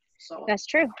bodies. So that's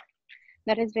true.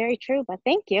 That is very true. But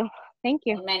thank you.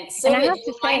 Amen. Sylvia, do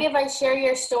you mind if I share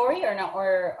your story or not?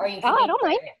 Or are you? Oh, I don't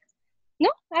mind. No,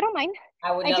 I don't mind.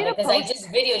 I would love it, because I just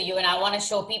videoed you and I want to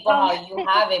show people how you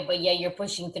have it, but you're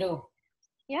pushing through.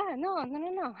 Yeah, no.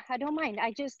 I don't mind.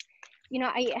 I just,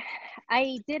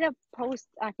 I did a post,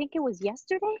 I think it was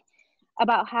yesterday,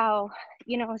 about how,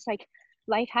 it's like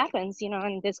life happens,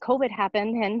 and this COVID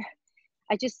happened, and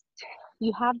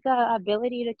you have the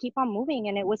ability to keep on moving.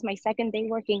 And it was my second day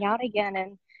working out again,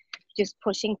 and just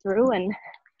pushing through and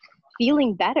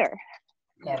feeling better,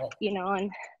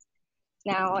 and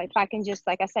now if I can just,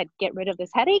 like I said, get rid of this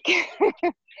headache,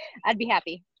 I'd be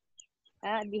happy.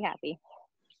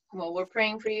 Well, we're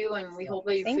praying for you, and we hope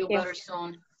that you feel better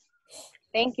soon.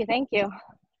 Thank you.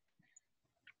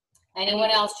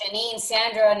 Anyone else? Janine,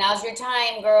 Sandra, now's your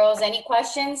time, girls. Any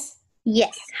questions?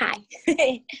 Yes. Hi.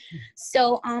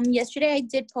 So yesterday I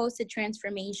did post a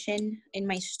transformation in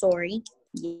my story.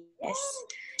 Yes.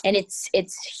 And it's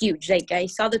huge. Like, I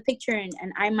saw the picture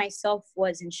and I myself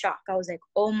was in shock. I was like,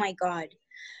 oh my God.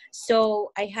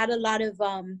 So I had a lot of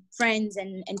friends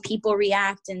and people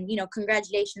react and,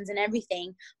 congratulations and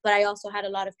everything. But I also had a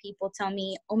lot of people tell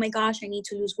me, oh my gosh, I need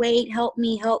to lose weight. Help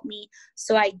me.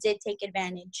 So I did take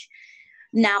advantage.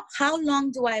 Now, how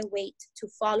long do I wait to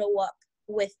follow up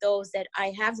with those that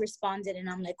I have responded? And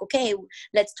I'm like, okay,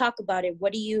 let's talk about it.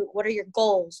 What are your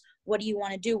goals? What do you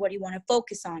want to do? What do you want to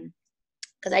focus on?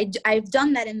 because I've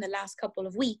done that in the last couple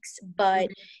of weeks, but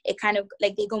it kind of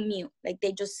like they go mute, like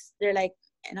they're like,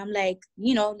 and I'm like,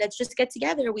 you know, let's just get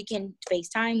together. We can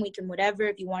FaceTime, we can whatever,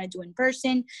 if you want to do in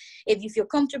person, if you feel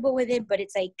comfortable with it, but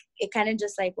it's like, it kind of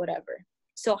just like whatever.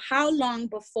 So how long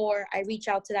before I reach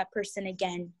out to that person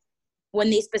again when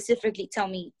they specifically tell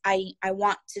me, I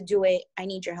want to do it, I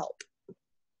need your help?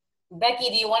 Becky,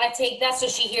 do you want to take that so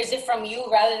she hears it from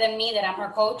you rather than me, that I'm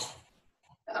her coach?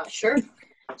 Sure.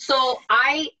 So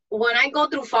when I go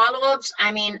through follow-ups,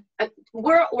 I mean,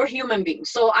 we're human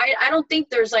beings. So I don't think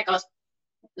there's like a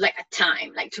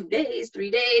time, like 2 days,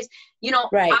 3 days, you know,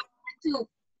 right. I have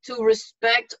to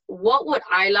respect what would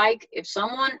I like. If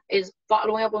someone is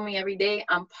following up on me every day,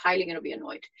 I'm highly going to be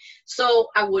annoyed. So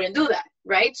I wouldn't do that.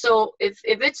 Right. So if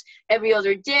it's every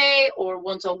other day or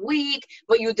once a week,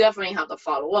 but you definitely have to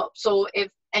follow up. So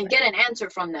and get an answer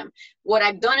from them. What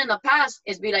I've done in the past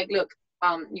is be like, look,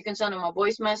 you can send them a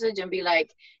voice message and be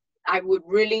like, I would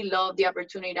really love the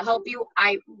opportunity to help you.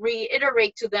 I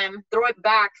reiterate to them, throw it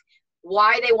back,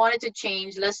 why they wanted to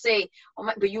change. Let's say, oh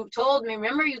my, but you told me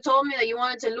that you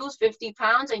wanted to lose 50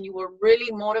 pounds and you were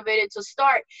really motivated to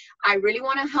start. I really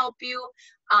want to help you.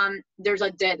 There's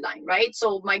a deadline, right?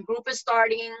 So my group is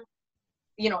starting,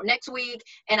 you know, next week,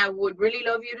 and I would really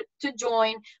love you to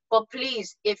join. But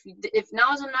please, if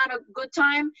now is not a good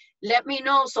time, let me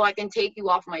know so I can take you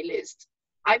off my list.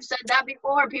 I've said that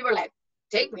before. People are like,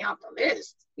 take me off the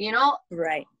list, you know?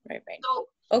 Right. So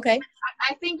okay.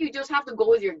 I think you just have to go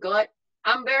with your gut.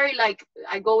 I'm very like,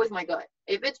 I go with my gut.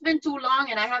 If it's been too long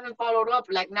and I haven't followed up,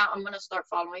 like now I'm going to start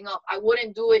following up. I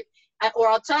wouldn't do it, or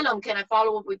I'll tell them, can I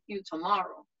follow up with you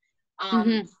tomorrow?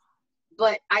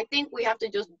 But I think we have to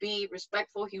just be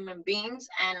respectful human beings.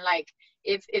 And like,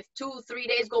 if 2-3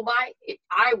 days go by,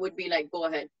 I would be like, go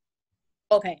ahead.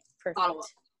 Okay, perfect. Follow up.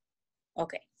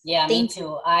 Okay. Yeah, me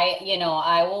too.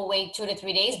 I will wait 2 to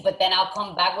 3 days, but then I'll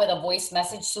come back with a voice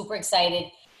message, super excited.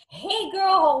 Hey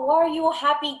girl, how are you?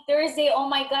 Happy Thursday. Oh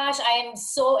my gosh, I am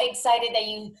so excited that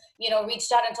you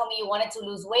reached out and told me you wanted to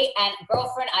lose weight. And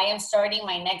girlfriend, I am starting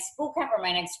my next boot camp or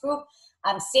my next group.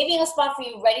 I'm saving a spot for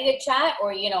you, ready to chat,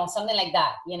 or, something like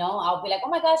that. I'll be like, oh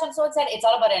my gosh, I'm so excited. It's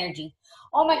all about energy.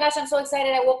 Oh my gosh, I'm so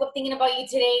excited. I woke up thinking about you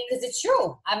today, because it's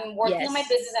true. I'm working on my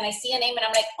business and I see a name and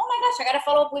I'm like, oh my gosh, I got to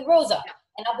follow up with Rosa.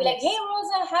 And I'll be like, hey,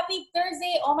 Rosa, happy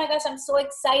Thursday. Oh my gosh, I'm so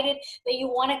excited that you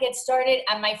want to get started.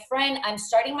 And my friend, I'm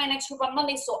starting my next group on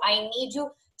Monday, so I need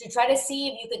you to try to see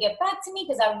if you could get back to me,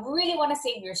 because I really want to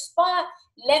save your spot.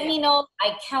 Let me know.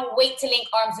 I can't wait to link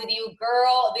arms with you,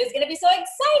 girl. This is going to be so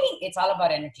exciting. It's all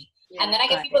about energy. Yeah, and then I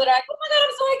get people that are like, oh my God,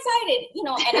 I'm so excited.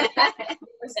 And it's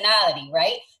personality,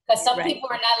 right? Because some people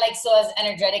are not like so as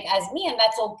energetic as me, and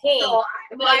that's okay. So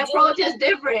my approach is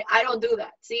different. I don't do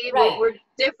that. See, we're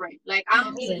different. Like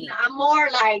I'm more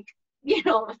like,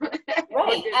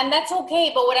 Right. And that's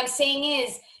okay. But what I'm saying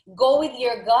is, go with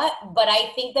your gut. But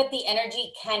I think that the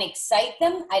energy can excite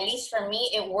them. At least for me,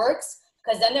 it works.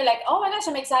 Because then they're like, oh my gosh,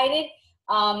 I'm excited.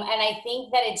 And I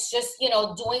think that it's just,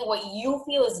 doing what you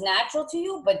feel is natural to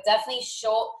you, but definitely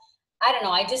I don't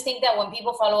know. I just think that when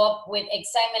people follow up with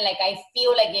excitement, like I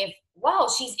feel like wow,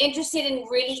 she's interested in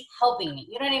really helping me.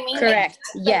 You know what I mean? Correct.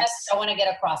 Like, yes. I want to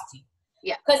get across to you.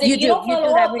 Yeah. Because if you don't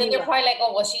follow up, then they're probably like,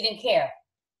 oh, well, she didn't care.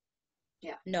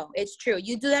 Yeah. No, it's true.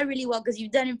 You do that really well because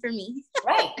you've done it for me.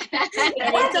 Right. And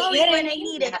it's always when I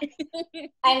need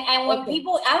it. And when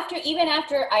people, even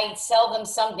after I sell them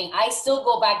something, I still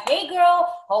go back, hey girl,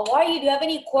 how are you? Do you have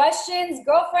any questions?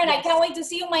 Girlfriend, I can't wait to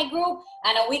see you in my group.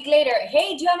 And a week later,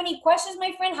 hey, do you have any questions,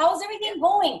 my friend? How's everything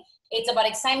going? It's about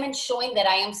excitement, showing that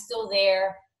I am still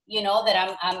there,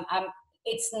 that I'm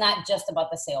it's not just about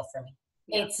the sale for me.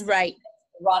 It's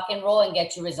rock and roll and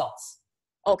get you results.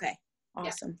 Okay.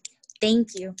 Awesome. Yeah. Thank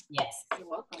you. Yes. You're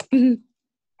welcome.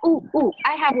 Ooh,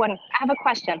 I have a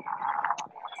question.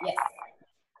 Yes.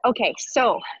 Okay,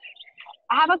 so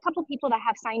I have a couple people that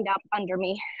have signed up under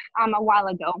me a while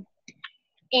ago.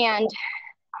 And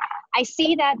I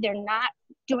see that they're not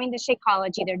doing the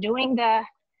Shakeology. They're doing the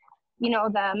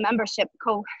membership,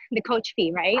 the coach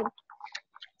fee, right?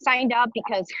 Signed up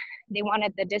because they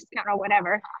wanted the discount or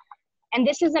whatever. And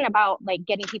this isn't about like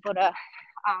getting people to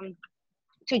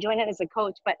join it as a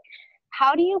coach, but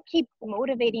how do you keep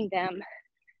motivating them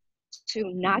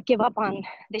to not give up on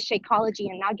the Shakeology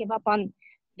and not give up on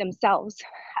themselves?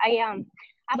 I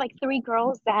have like 3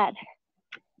 girls that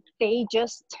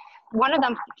one of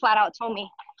them flat out told me,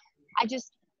 I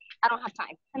don't have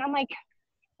time. And I'm like,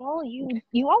 well,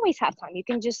 you always have time. You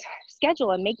can just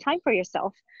schedule and make time for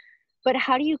yourself. But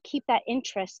how do you keep that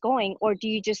interest going? Or do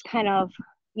you just kind of,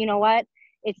 you know what,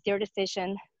 it's their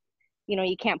decision.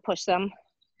 You can't push them.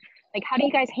 Like, how do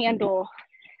you guys handle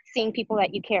seeing people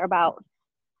that you care about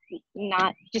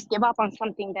not just give up on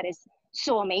something that is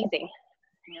so amazing.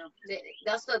 Yeah,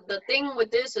 that's the thing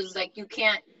with this is like you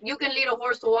can lead a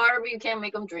horse to water, but you can't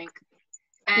make them drink.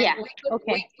 And Yeah.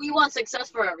 we want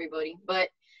success for everybody, but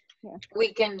yeah.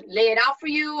 we can lay it out for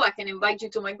you. I can invite you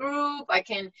to my group. I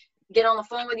can get on the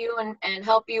phone with you and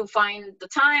help you find the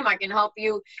time. I can help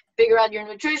you figure out your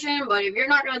nutrition. But if you're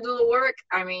not going to do the work,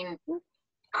 I mean,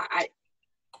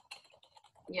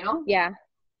 yeah,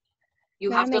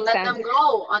 you have to let them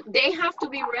go. They have to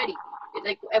be ready.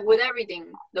 Like with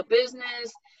everything, the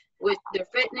business, with their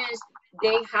fitness,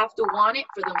 they have to want it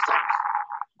for themselves.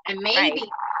 And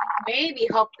maybe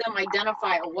help them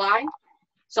identify a why,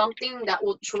 something that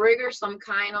will trigger some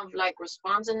kind of like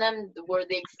response in them where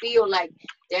they feel like,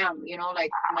 damn,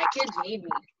 like my kids need me.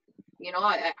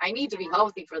 I need to be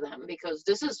healthy for them, because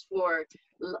this is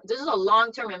a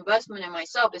long-term investment in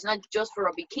myself. It's not just for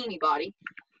a bikini body,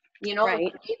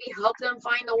 maybe help them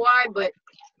find the why. But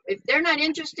if they're not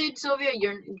interested, Sylvia,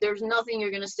 there's nothing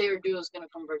you're going to say or do is going to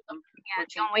convert them. Yeah,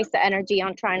 don't waste the energy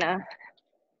on trying to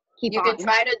keep on. You can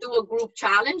try to do a group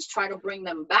challenge, try to bring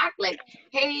them back. Like,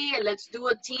 hey, let's do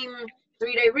a team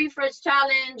 3-day refresh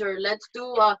challenge, or let's do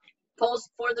a post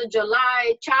 4th of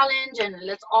July challenge, and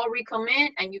let's all recommit.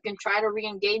 And you can try to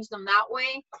re-engage them that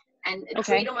way and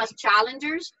treat them as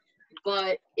challengers.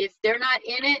 But if they're not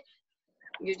in it,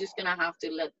 you're just going to have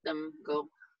to let them go.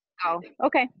 Oh,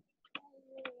 okay.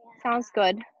 Sounds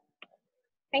good.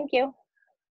 Thank you.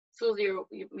 Susie,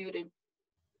 you're muted.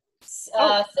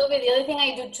 Sylvia, the other thing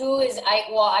I do too is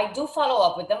I do follow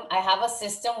up with them. I have a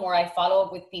system where I follow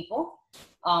up with people.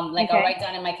 I'll write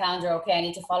down in my calendar, okay, I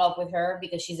need to follow up with her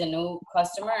because she's a new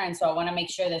customer, and so I want to make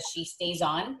sure that she stays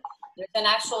on. There's an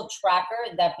actual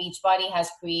tracker that Beachbody has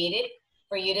created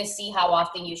for you to see how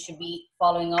often you should be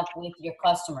following up with your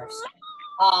customers.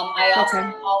 I also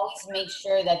always make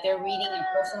sure that they're reading a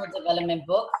personal development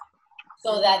book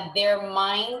so that their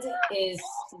mind is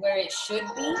where it should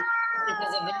be.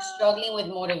 Because if they're struggling with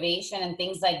motivation and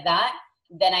things like that,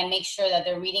 then I make sure that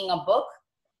they're reading a book.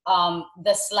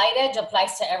 The Slight Edge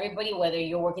applies to everybody, whether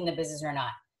you're working the business or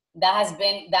not.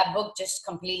 That book just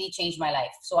completely changed my life.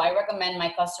 So I recommend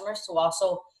my customers to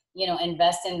also,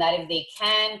 invest in that if they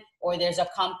can, or there's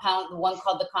one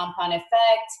called the Compound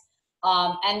Effect.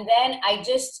 And then I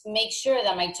just make sure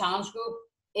that my challenge group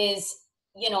is,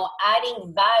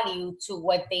 adding value to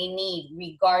what they need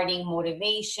regarding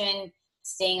motivation,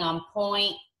 staying on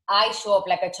point. I show up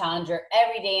like a challenger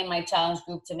every day in my challenge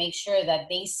group to make sure that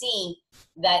they see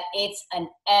that it's an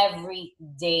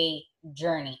everyday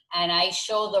journey. And I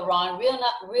show the raw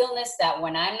realness that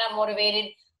when I'm not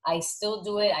motivated, I still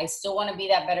do it. I still want to be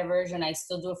that better version. I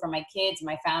still do it for my kids,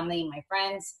 my family, my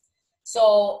friends.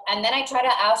 So, and then I try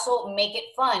to also make it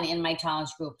fun in my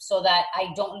challenge group so that I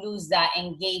don't lose that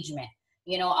engagement.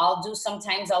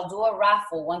 Sometimes I'll do a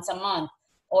raffle once a month,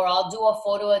 or I'll do a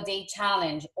photo a day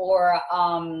challenge, or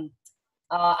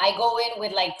I go in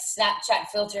with like Snapchat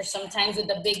filters sometimes with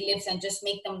the big lips and just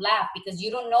make them laugh, because you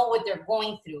don't know what they're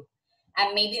going through.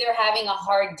 And maybe they're having a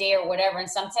hard day or whatever. And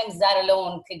sometimes that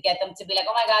alone could get them to be like,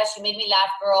 oh my gosh, you made me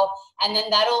laugh, girl. And then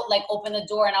that'll like open the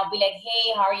door and I'll be like,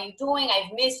 hey, how are you doing?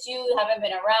 I've missed you, haven't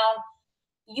been around.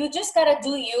 You just got to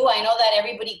do you. I know that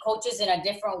everybody coaches in a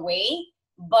different way,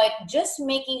 but just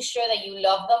making sure that you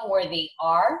love them where they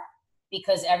are,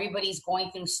 because everybody's going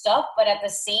through stuff. But at the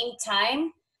same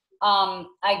time,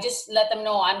 I just let them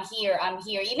know I'm here.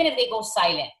 Even if they go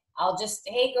silent, I'll just,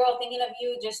 hey girl, thinking of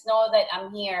you, just know that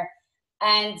I'm here.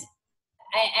 And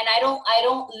I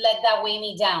don't let that weigh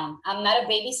me down. I'm not a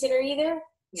babysitter either.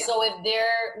 Yeah. So if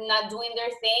they're not doing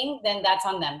their thing, then that's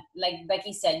on them. Like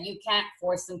Becky said, you can't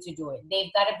force them to do it.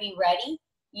 They've got to be ready.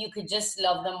 You could just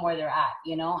love them where they're at,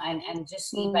 and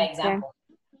just lead by example.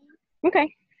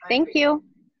 Okay. Thank you.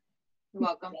 You're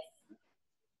welcome.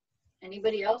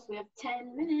 Anybody else? We have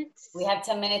 10 minutes. We have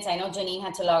 10 minutes. I know Janine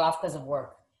had to log off because of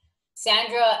work.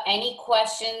 Sandra, any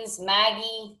questions?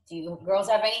 Maggie, do you girls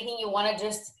have anything you want to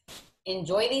just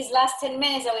enjoy these last 10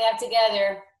 minutes that we have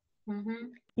together? Mm-hmm.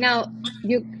 Now,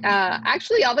 you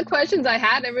actually all the questions I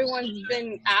had, everyone's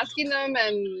been asking them,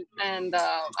 and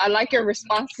I like your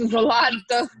responses a lot.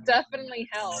 Does definitely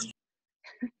help.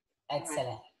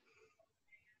 Excellent.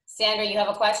 Sandra, you have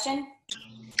a question?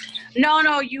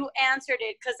 No, you answered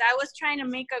it, because I was trying to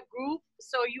make a group,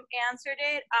 so you answered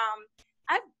it.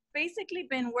 I've basically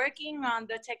been working on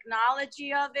the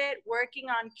technology of it, working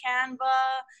on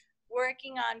Canva,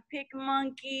 working on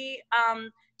PicMonkey,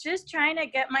 just trying to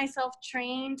get myself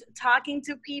trained, talking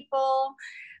to people.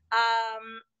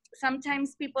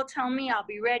 Sometimes people tell me I'll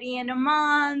be ready in a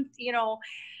month,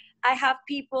 I have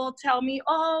people tell me,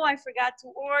 oh, I forgot to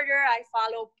order. I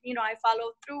follow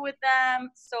through with them.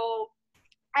 So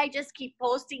I just keep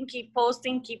posting,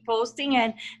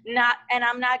 and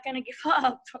I'm not gonna give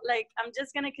up. Like, I'm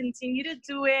just gonna continue to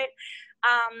do it.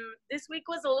 This week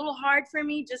was a little hard for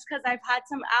me just because I've had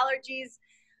some allergies,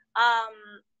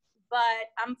 but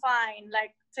I'm fine.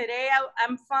 Like today,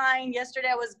 I'm fine. Yesterday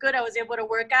I was good. I was able to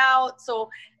work out. So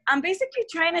I'm basically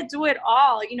trying to do it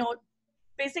all.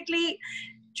 Basically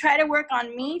try to work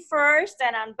on me first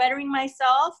and on bettering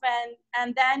myself,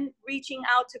 and then reaching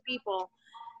out to people.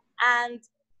 And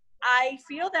I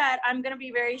feel that I'm going to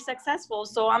be very successful.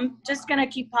 So I'm just going to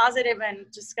keep positive and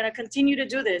just going to continue to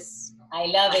do this. I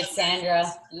love it, Sandra.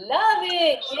 Love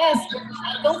it. Yes.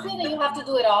 I don't feel that you have to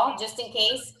do it all, just in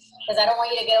case, because I don't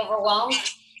want you to get overwhelmed.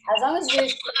 As long as you're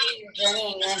sharing your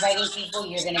journey and you're inviting people,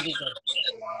 you're going to be good.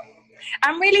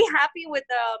 I'm really happy with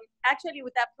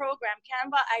with that program,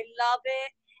 Canva. I love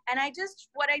it. And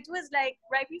what I do is, like,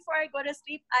 right before I go to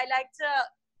sleep, I like to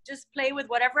just play with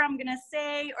whatever I'm going to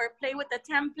say, or play with the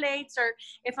templates, or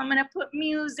if I'm going to put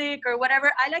music or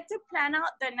whatever. I like to plan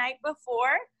out the night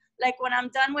before, like when I'm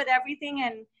done with everything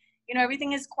and,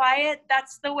 everything is quiet.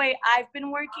 That's the way I've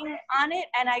been working on it.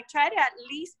 And I try to at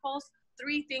least post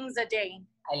 3 things a day.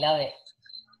 I love it.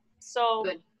 So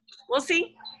Good. We'll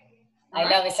see. I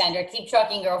love it, Sandra. Keep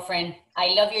trucking, girlfriend. I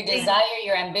love your desire,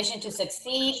 your ambition to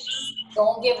succeed.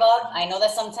 Don't give up. I know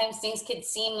that sometimes things could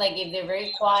seem like if they're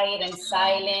very quiet and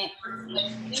silent,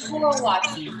 people are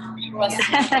watching.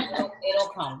 It'll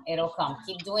come. It'll come.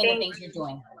 Keep doing the things you're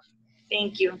doing.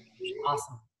 Thank you.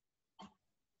 Awesome.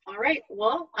 All right.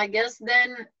 Well, I guess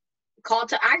then call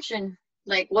to action.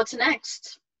 Like, what's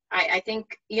next? I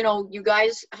think, you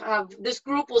guys have, this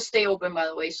group will stay open, by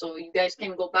the way, so you guys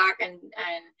can go back and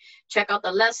check out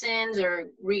the lessons, or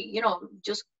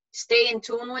just stay in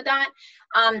tune with that.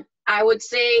 I would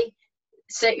say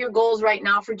set your goals right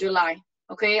now for July.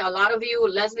 Okay. A lot of you,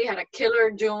 Leslie had a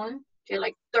killer June. She had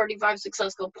like 35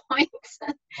 successful points.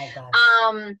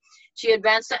 She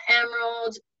advanced to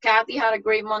Emerald. Kathy had a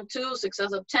great month too,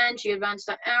 success of 10. She advanced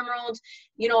to Emerald.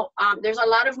 There's a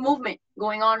lot of movement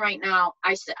going on right now.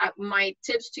 My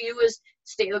tips to you is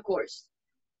stay the course.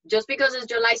 Just because it's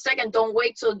July 2nd, don't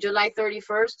wait till July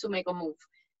 31st to make a move.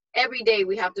 Every day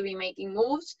we have to be making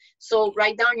moves. So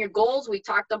write down your goals. We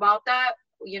talked about that.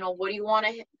 What do you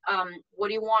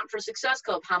want for Success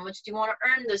Club? How much do you want to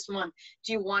earn this month?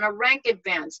 Do you want to rank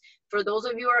advance? For those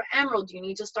of you who are Emerald, you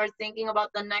need to start thinking about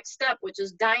the next step, which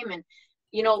is Diamond.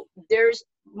 There's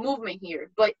movement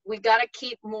here, but we got to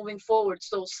keep moving forward.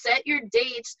 So set your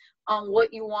dates on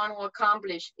what you want to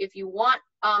accomplish. If you want,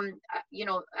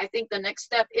 I think the next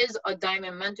step is a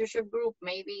Diamond mentorship group.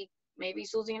 Maybe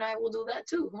Susie and I will do that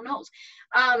too. Who knows?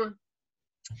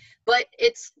 But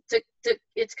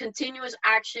it's continuous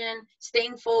action,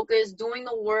 staying focused, doing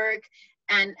the work,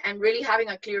 and really having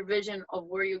a clear vision of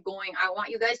where you're going. I want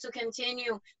you guys to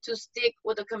continue to stick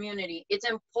with the community. It's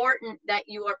important that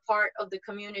you are part of the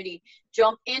community.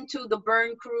 Jump into the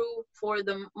Burn crew for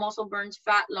the Muscle Burns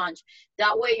Fat Lunch.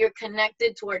 That way you're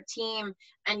connected to our team,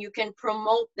 and you can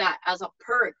promote that as a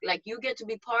perk. Like, you get to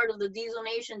be part of the Diesel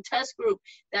Nation test group.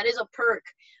 That is a perk.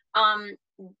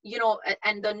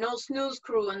 And the No Snooze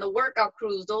crew and the workout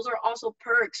crews, those are also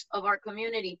perks of our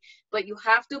community. But you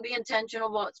have to be intentional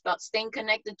about staying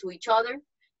connected to each other,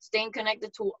 staying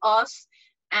connected to us,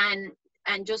 and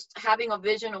just having a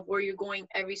vision of where you're going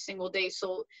every single day.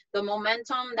 So the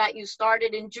momentum that you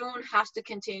started in June has to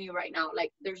continue right now.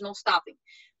 Like, there's no stopping.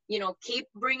 Keep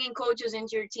bringing coaches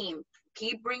into your team,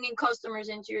 keep bringing customers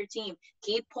into your team,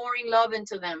 keep pouring love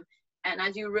into them. And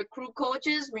as you recruit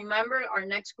coaches, remember, our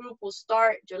next group will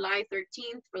start July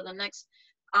 13th for the next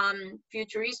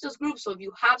Futuristas group. So if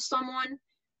you have someone,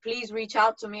 please reach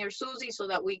out to me or Susie so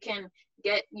that we can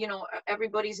get,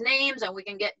 everybody's names and we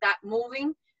can get that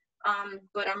moving.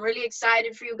 But I'm really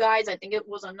excited for you guys. I think it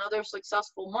was another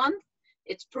successful month.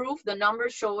 It's proof. The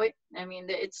numbers show it. I mean,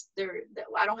 it's there.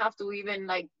 I don't have to even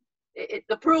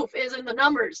the proof is in the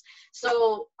numbers.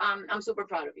 So I'm super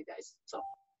proud of you guys. So.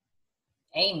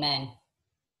 Amen.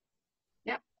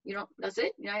 Yeah, that's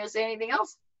it. You're not gonna say anything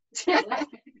else?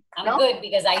 I'm good,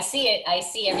 because I see it. I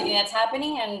see everything that's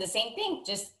happening, and the same thing.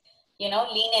 Just,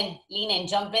 lean in,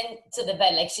 jump into the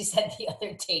bed, like she said the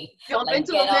other day. Jump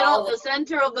into the middle, the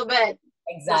center of the bed.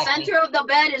 Exactly. The center of the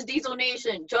bed is Diesel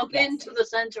Nation. Jump into the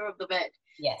center of the bed.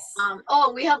 Yes.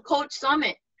 We have Coach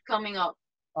Summit coming up.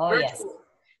 Oh, virtual. yes.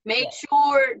 Make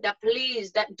sure that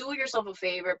do yourself a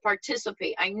favor,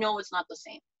 participate. I know it's not the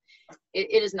same.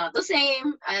 It is not the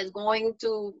same as going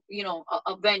to,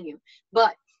 a venue,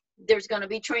 but there's going to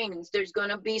be trainings. There's going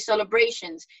to be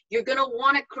celebrations. You're going to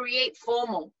want to create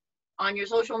FOMO. on your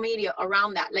social media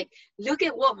around that. Like, look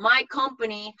at what my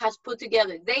company has put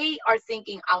together. They are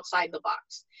thinking outside the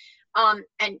box.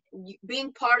 And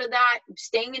being part of that,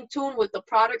 staying in tune with the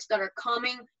products that are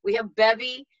coming. We have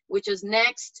Becky, which is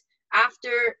next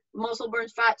after Muscle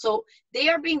Burns Fat. So they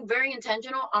are being very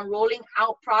intentional on rolling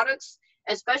out products,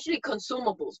 especially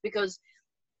consumables, because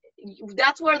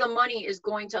that's where the money is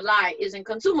going to lie, is in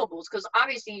consumables. Because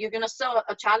obviously you're going to sell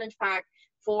a challenge pack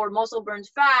for Muscle Burns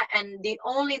Fat, and the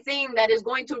only thing that is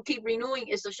going to keep renewing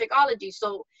is the Shakeology.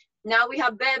 So now we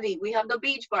have Becky, we have the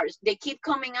beach bars. They keep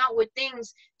coming out with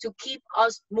things to keep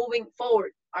us moving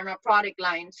forward on our product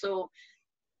line. So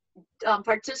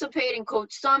participate in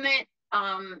Coach Summit,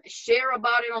 share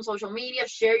about it on social media,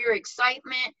 share your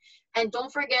excitement, and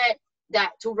don't forget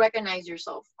that to recognize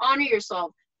yourself, honor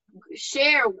yourself,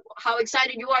 share how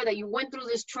excited you are that you went through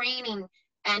this training,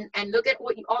 and look at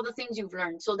all the things you've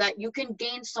learned, so that you can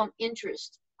gain some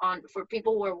interest for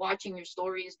people who are watching your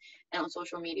stories and on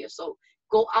social media. So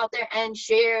go out there and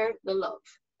share the love.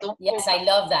 Yes, I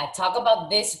love that. Talk about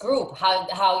this group,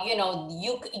 how you know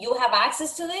you have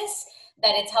access to this,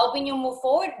 that it's helping you move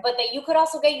forward, but that you could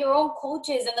also get your own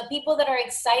coaches and the people that are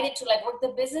excited to like work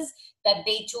the business, that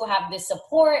they too have this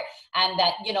support, and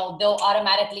that, you know, they'll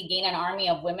automatically gain an army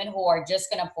of women who are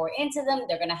just going to pour into them.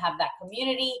 They're going to have that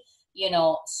community, you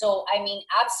know. So, I mean,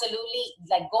 absolutely,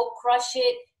 like, go crush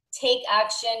it, take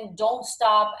action, don't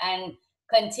stop, and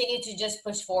continue to just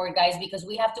push forward, guys, because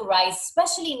we have to rise,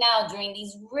 especially now during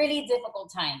these really difficult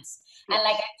times. Yes. And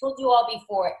like I told you all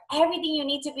before, everything you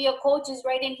need to be a coach is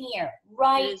right in here,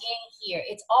 in here.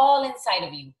 It's all inside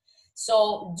of you.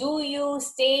 So do you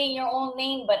stay in your own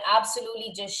lane, but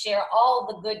absolutely just share all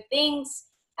the good things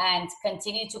and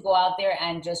continue to go out there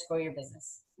and just grow your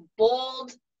business.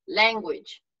 Bold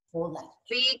language. Bold language.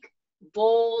 Speak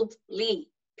boldly.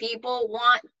 People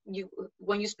want you,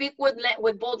 when you speak with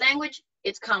bold language,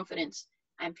 it's confidence,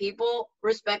 and people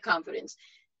respect confidence.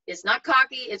 It's not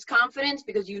cocky, it's confidence,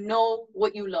 because you know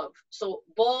what you love. So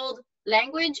bold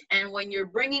language. And when you're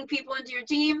bringing people into your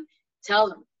team, tell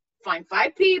them, find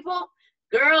 5 people,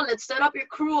 girl, let's set up your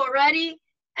crew already,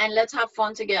 and let's have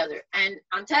fun together. And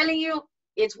I'm telling you,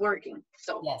 it's working.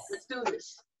 So yes, let's do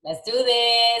this. Let's do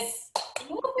this.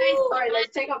 Okay, sorry,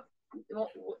 let's take a,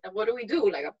 what do we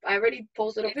do? Like, I already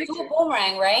posted a picture. Do a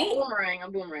boomerang, right? A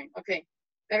boomerang. Okay.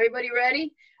 Everybody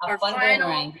ready? Our fun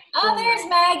boomerang. Oh, there's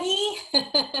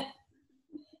Maggie.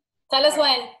 Tell us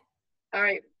when. All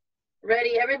right.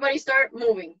 Ready? Everybody start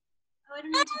moving.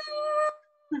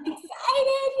 Excited,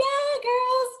 yeah,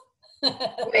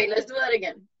 girls. Okay, let's do that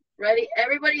again. Ready?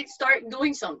 Everybody start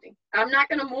doing something. I'm not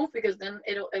going to move because then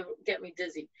it'll get me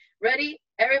dizzy. Ready?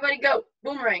 Everybody go.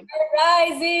 Boomerang.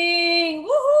 Rising.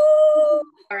 Woohoo.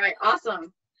 All right.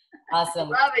 Awesome. Awesome.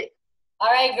 Love it. All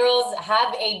right, girls,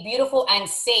 have a beautiful and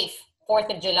safe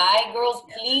 4th of July. Girls,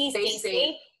 please stay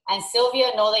safe. And Sylvia,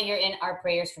 know that you're in our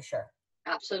prayers for sure.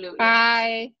 Absolutely.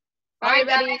 Bye. Bye,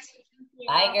 everybody.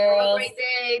 Bye, girls. Have a great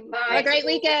day. Bye. Have a great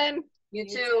weekend. You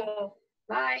too.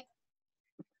 Bye.